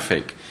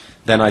demographic,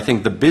 then I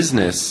think the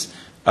business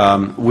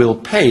will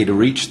pay to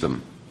reach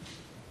them.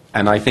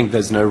 And I think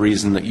there's no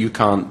reason that you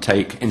can't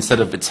take, instead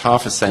of it's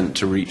half a cent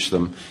to reach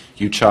them,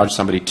 you charge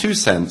somebody 2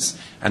 cents,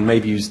 and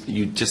maybe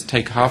you just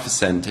take half a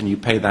cent and you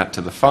pay that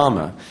to the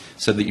farmer,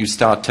 so that you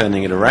start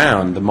turning it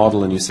around, the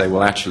model, and you say,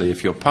 well, actually,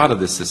 if you're part of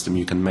this system,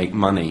 you can make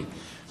money.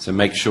 So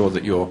make sure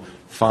that your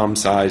farm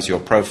size, your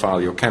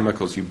profile, your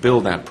chemicals, you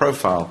build that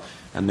profile,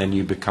 and then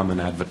you become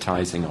an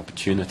advertising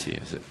opportunity,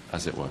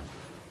 as it were.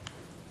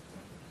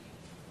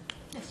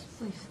 Yes,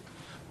 please.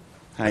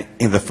 Hi.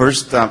 In the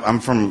first, I'm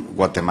from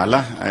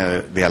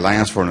Guatemala, the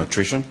Alliance for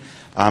Nutrition.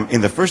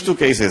 In the first two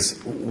cases,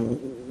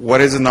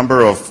 what is the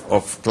number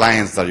of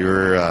clients that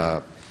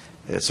you're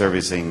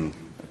servicing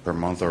per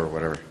month or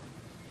whatever?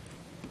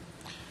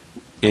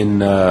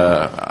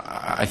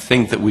 I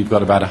think that we've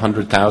got about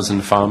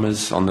 100,000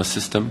 farmers on the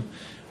system,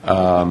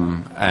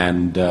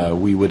 and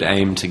we would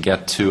aim to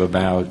get to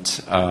about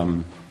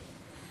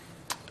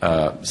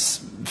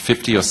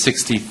 50 or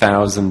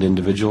 60,000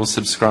 individual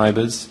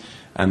subscribers,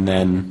 and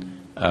then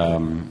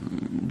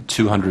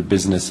 200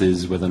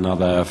 businesses with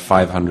another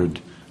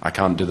 500. I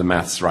can't do the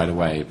maths right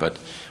away, but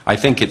I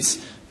think it's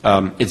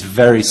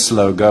very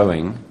slow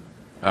going.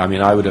 I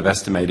mean, I would have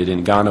estimated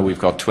in Ghana we've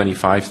got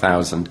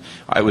 25,000.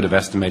 I would have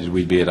estimated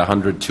we'd be at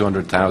 100,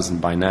 200,000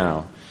 by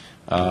now.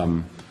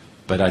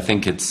 But I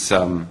think it's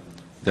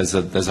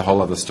there's a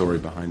whole other story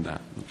behind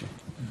that.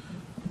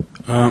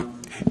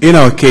 In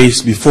our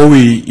case, before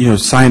we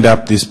signed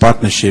up this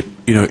partnership,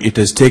 it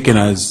has taken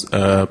us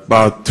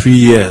about 3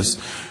 years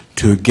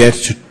to get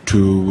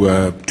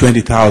to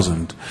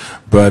 20,000.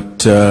 But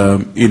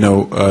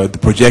the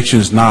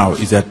projections now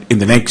is that in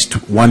the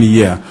next 1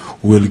 year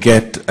we'll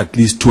get at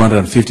least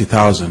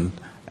 250,000,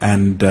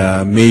 and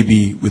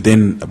maybe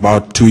within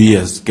about 2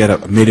 years get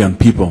 1 million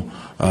people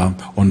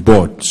on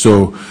board.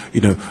 So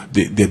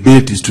the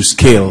abilities to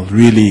scale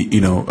really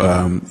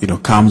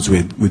comes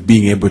with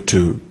being able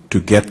to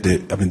get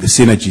the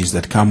synergies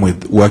that come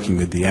with working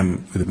with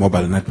the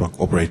mobile network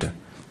operator.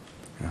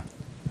 Yeah.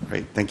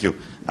 Great, thank you.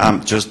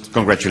 Just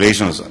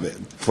congratulations.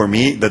 For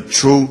me, the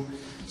true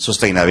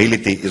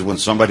sustainability is when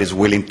somebody is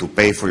willing to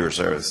pay for your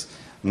service,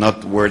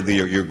 not where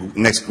your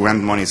next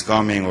grant money is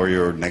coming or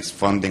your next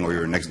funding or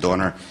your next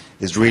donor.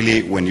 It's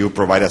really when you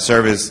provide a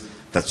service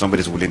that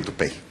somebody is willing to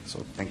pay.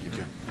 So thank you.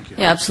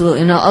 Yeah,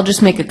 absolutely. And I'll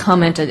just make a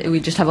comment. We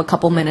just have a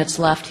couple minutes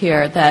left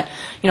here that,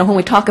 when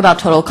we talk about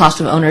total cost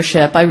of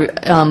ownership,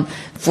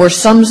 for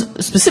some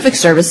specific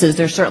services,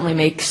 there certainly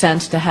makes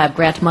sense to have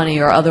grant money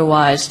or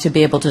otherwise to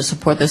be able to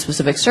support those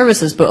specific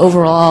services. But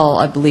overall,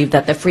 I believe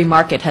that the free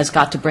market has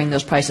got to bring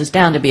those prices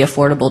down to be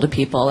affordable to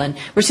people. And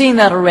we're seeing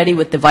that already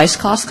with device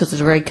costs, because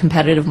there's a very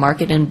competitive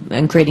market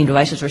in creating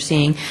devices. We're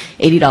seeing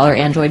 $80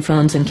 Android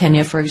phones in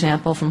Kenya, for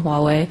example, from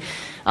Huawei.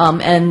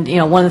 And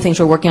one of the things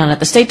we're working on at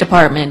the State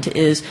Department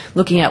is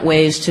looking at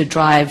ways to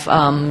drive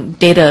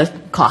data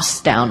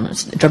costs down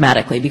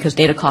dramatically, because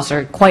data costs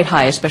are quite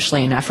high,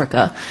 especially in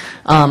Africa.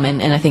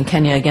 And I think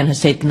Kenya, again,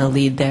 has taken the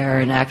lead there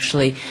in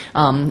actually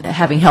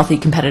having healthy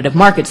competitive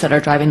markets that are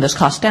driving those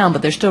costs down,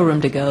 but there's still room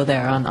to go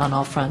there on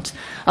all fronts.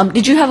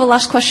 Did you have a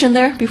last question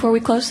there before we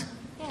close?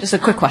 Yeah. Just a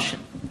quick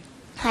question.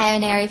 Hi,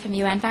 I'm Neri from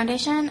UN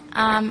Foundation.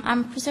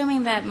 I'm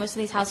presuming that most of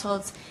these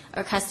households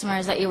or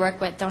customers that you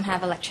work with don't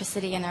have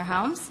electricity in their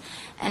homes.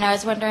 And I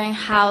was wondering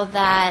how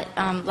that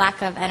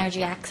lack of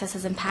energy access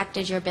has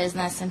impacted your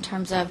business in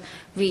terms of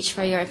reach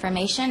for your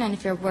information, and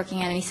if you're working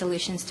on any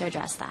solutions to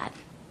address that.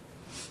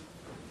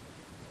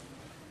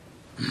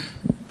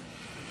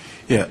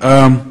 Yeah,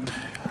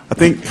 I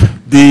think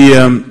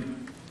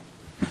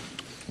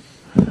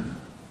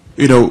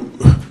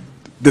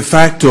the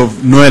fact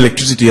of no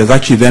electricity has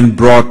actually then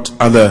brought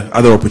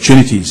other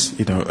opportunities.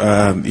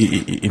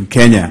 In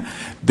Kenya,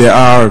 there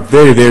are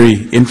very,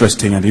 very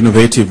interesting and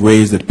innovative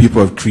ways that people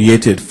have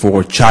created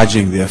for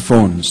charging their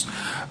phones.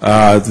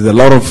 There's a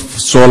lot of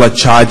solar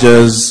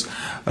chargers.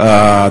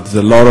 There's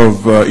a lot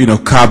of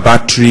car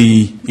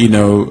batteries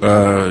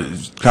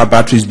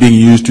being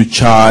used to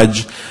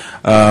charge.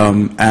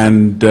 The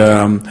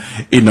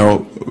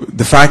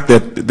fact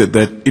that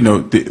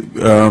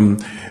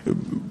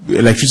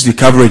electricity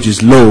coverage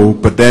is low,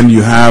 but then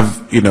you have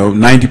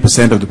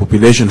 90% of the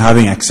population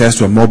having access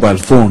to a mobile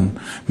phone,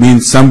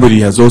 means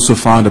somebody has also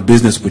found a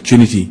business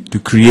opportunity to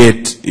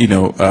create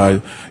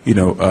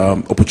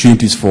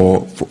opportunities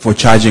for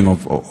charging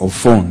of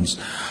phones.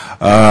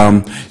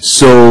 I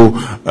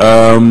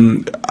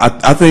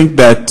think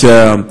that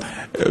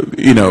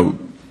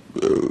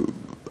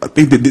I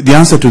think the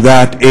answer to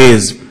that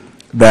is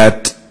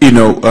that,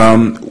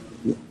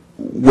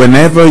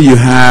 whenever you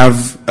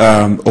have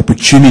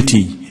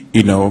opportunity,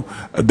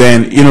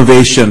 then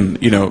innovation,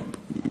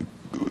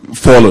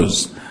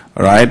 follows.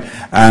 All right,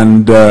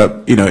 and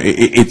that's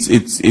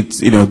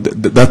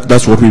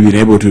what we've been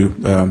able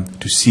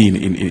to see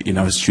in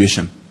our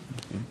situation.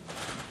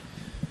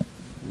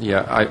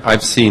 Yeah,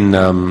 I've seen,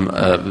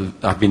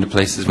 I've been to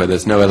places where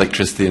there's no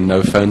electricity and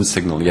no phone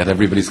signal, yet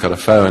everybody's got a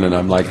phone, and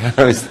I'm like,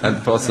 how is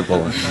that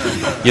possible?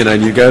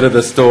 And you go to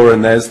the store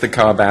and there's the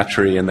car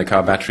battery, and the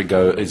car battery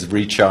is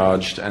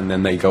recharged, and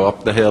then they go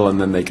up the hill, and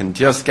then they can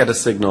just get a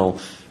signal,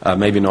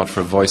 maybe not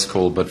for a voice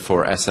call, but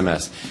for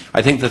SMS.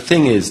 I think the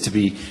thing is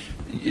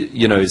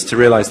to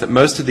realize that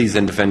most of these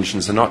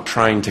interventions are not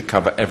trying to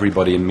cover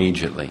everybody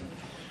immediately,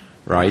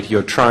 right?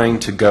 You're trying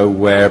to go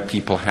where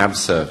people have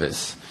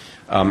service.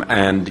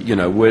 And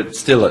we're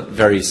still at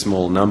very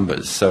small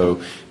numbers, so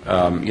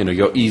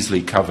you're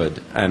easily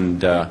covered.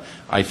 And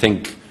I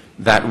think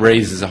that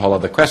raises a whole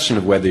other question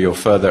of whether you're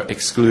further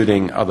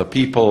excluding other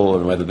people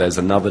and whether there's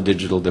another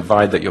digital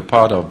divide that you're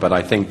part of. But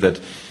I think that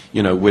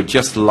we're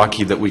just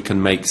lucky that we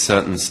can make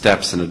certain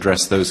steps and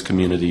address those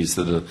communities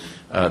that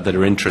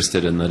are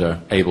interested and that are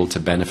able to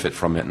benefit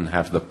from it and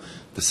have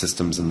the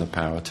systems and the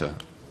power to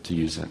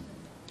use it.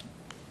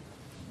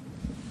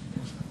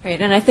 Great,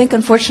 and I think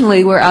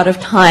unfortunately we're out of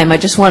time. I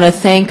just want to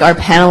thank our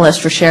panelists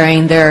for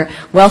sharing their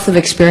wealth of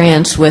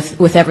experience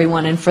with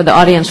everyone, and for the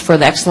audience for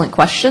the excellent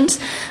questions.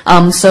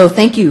 So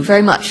thank you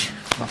very much.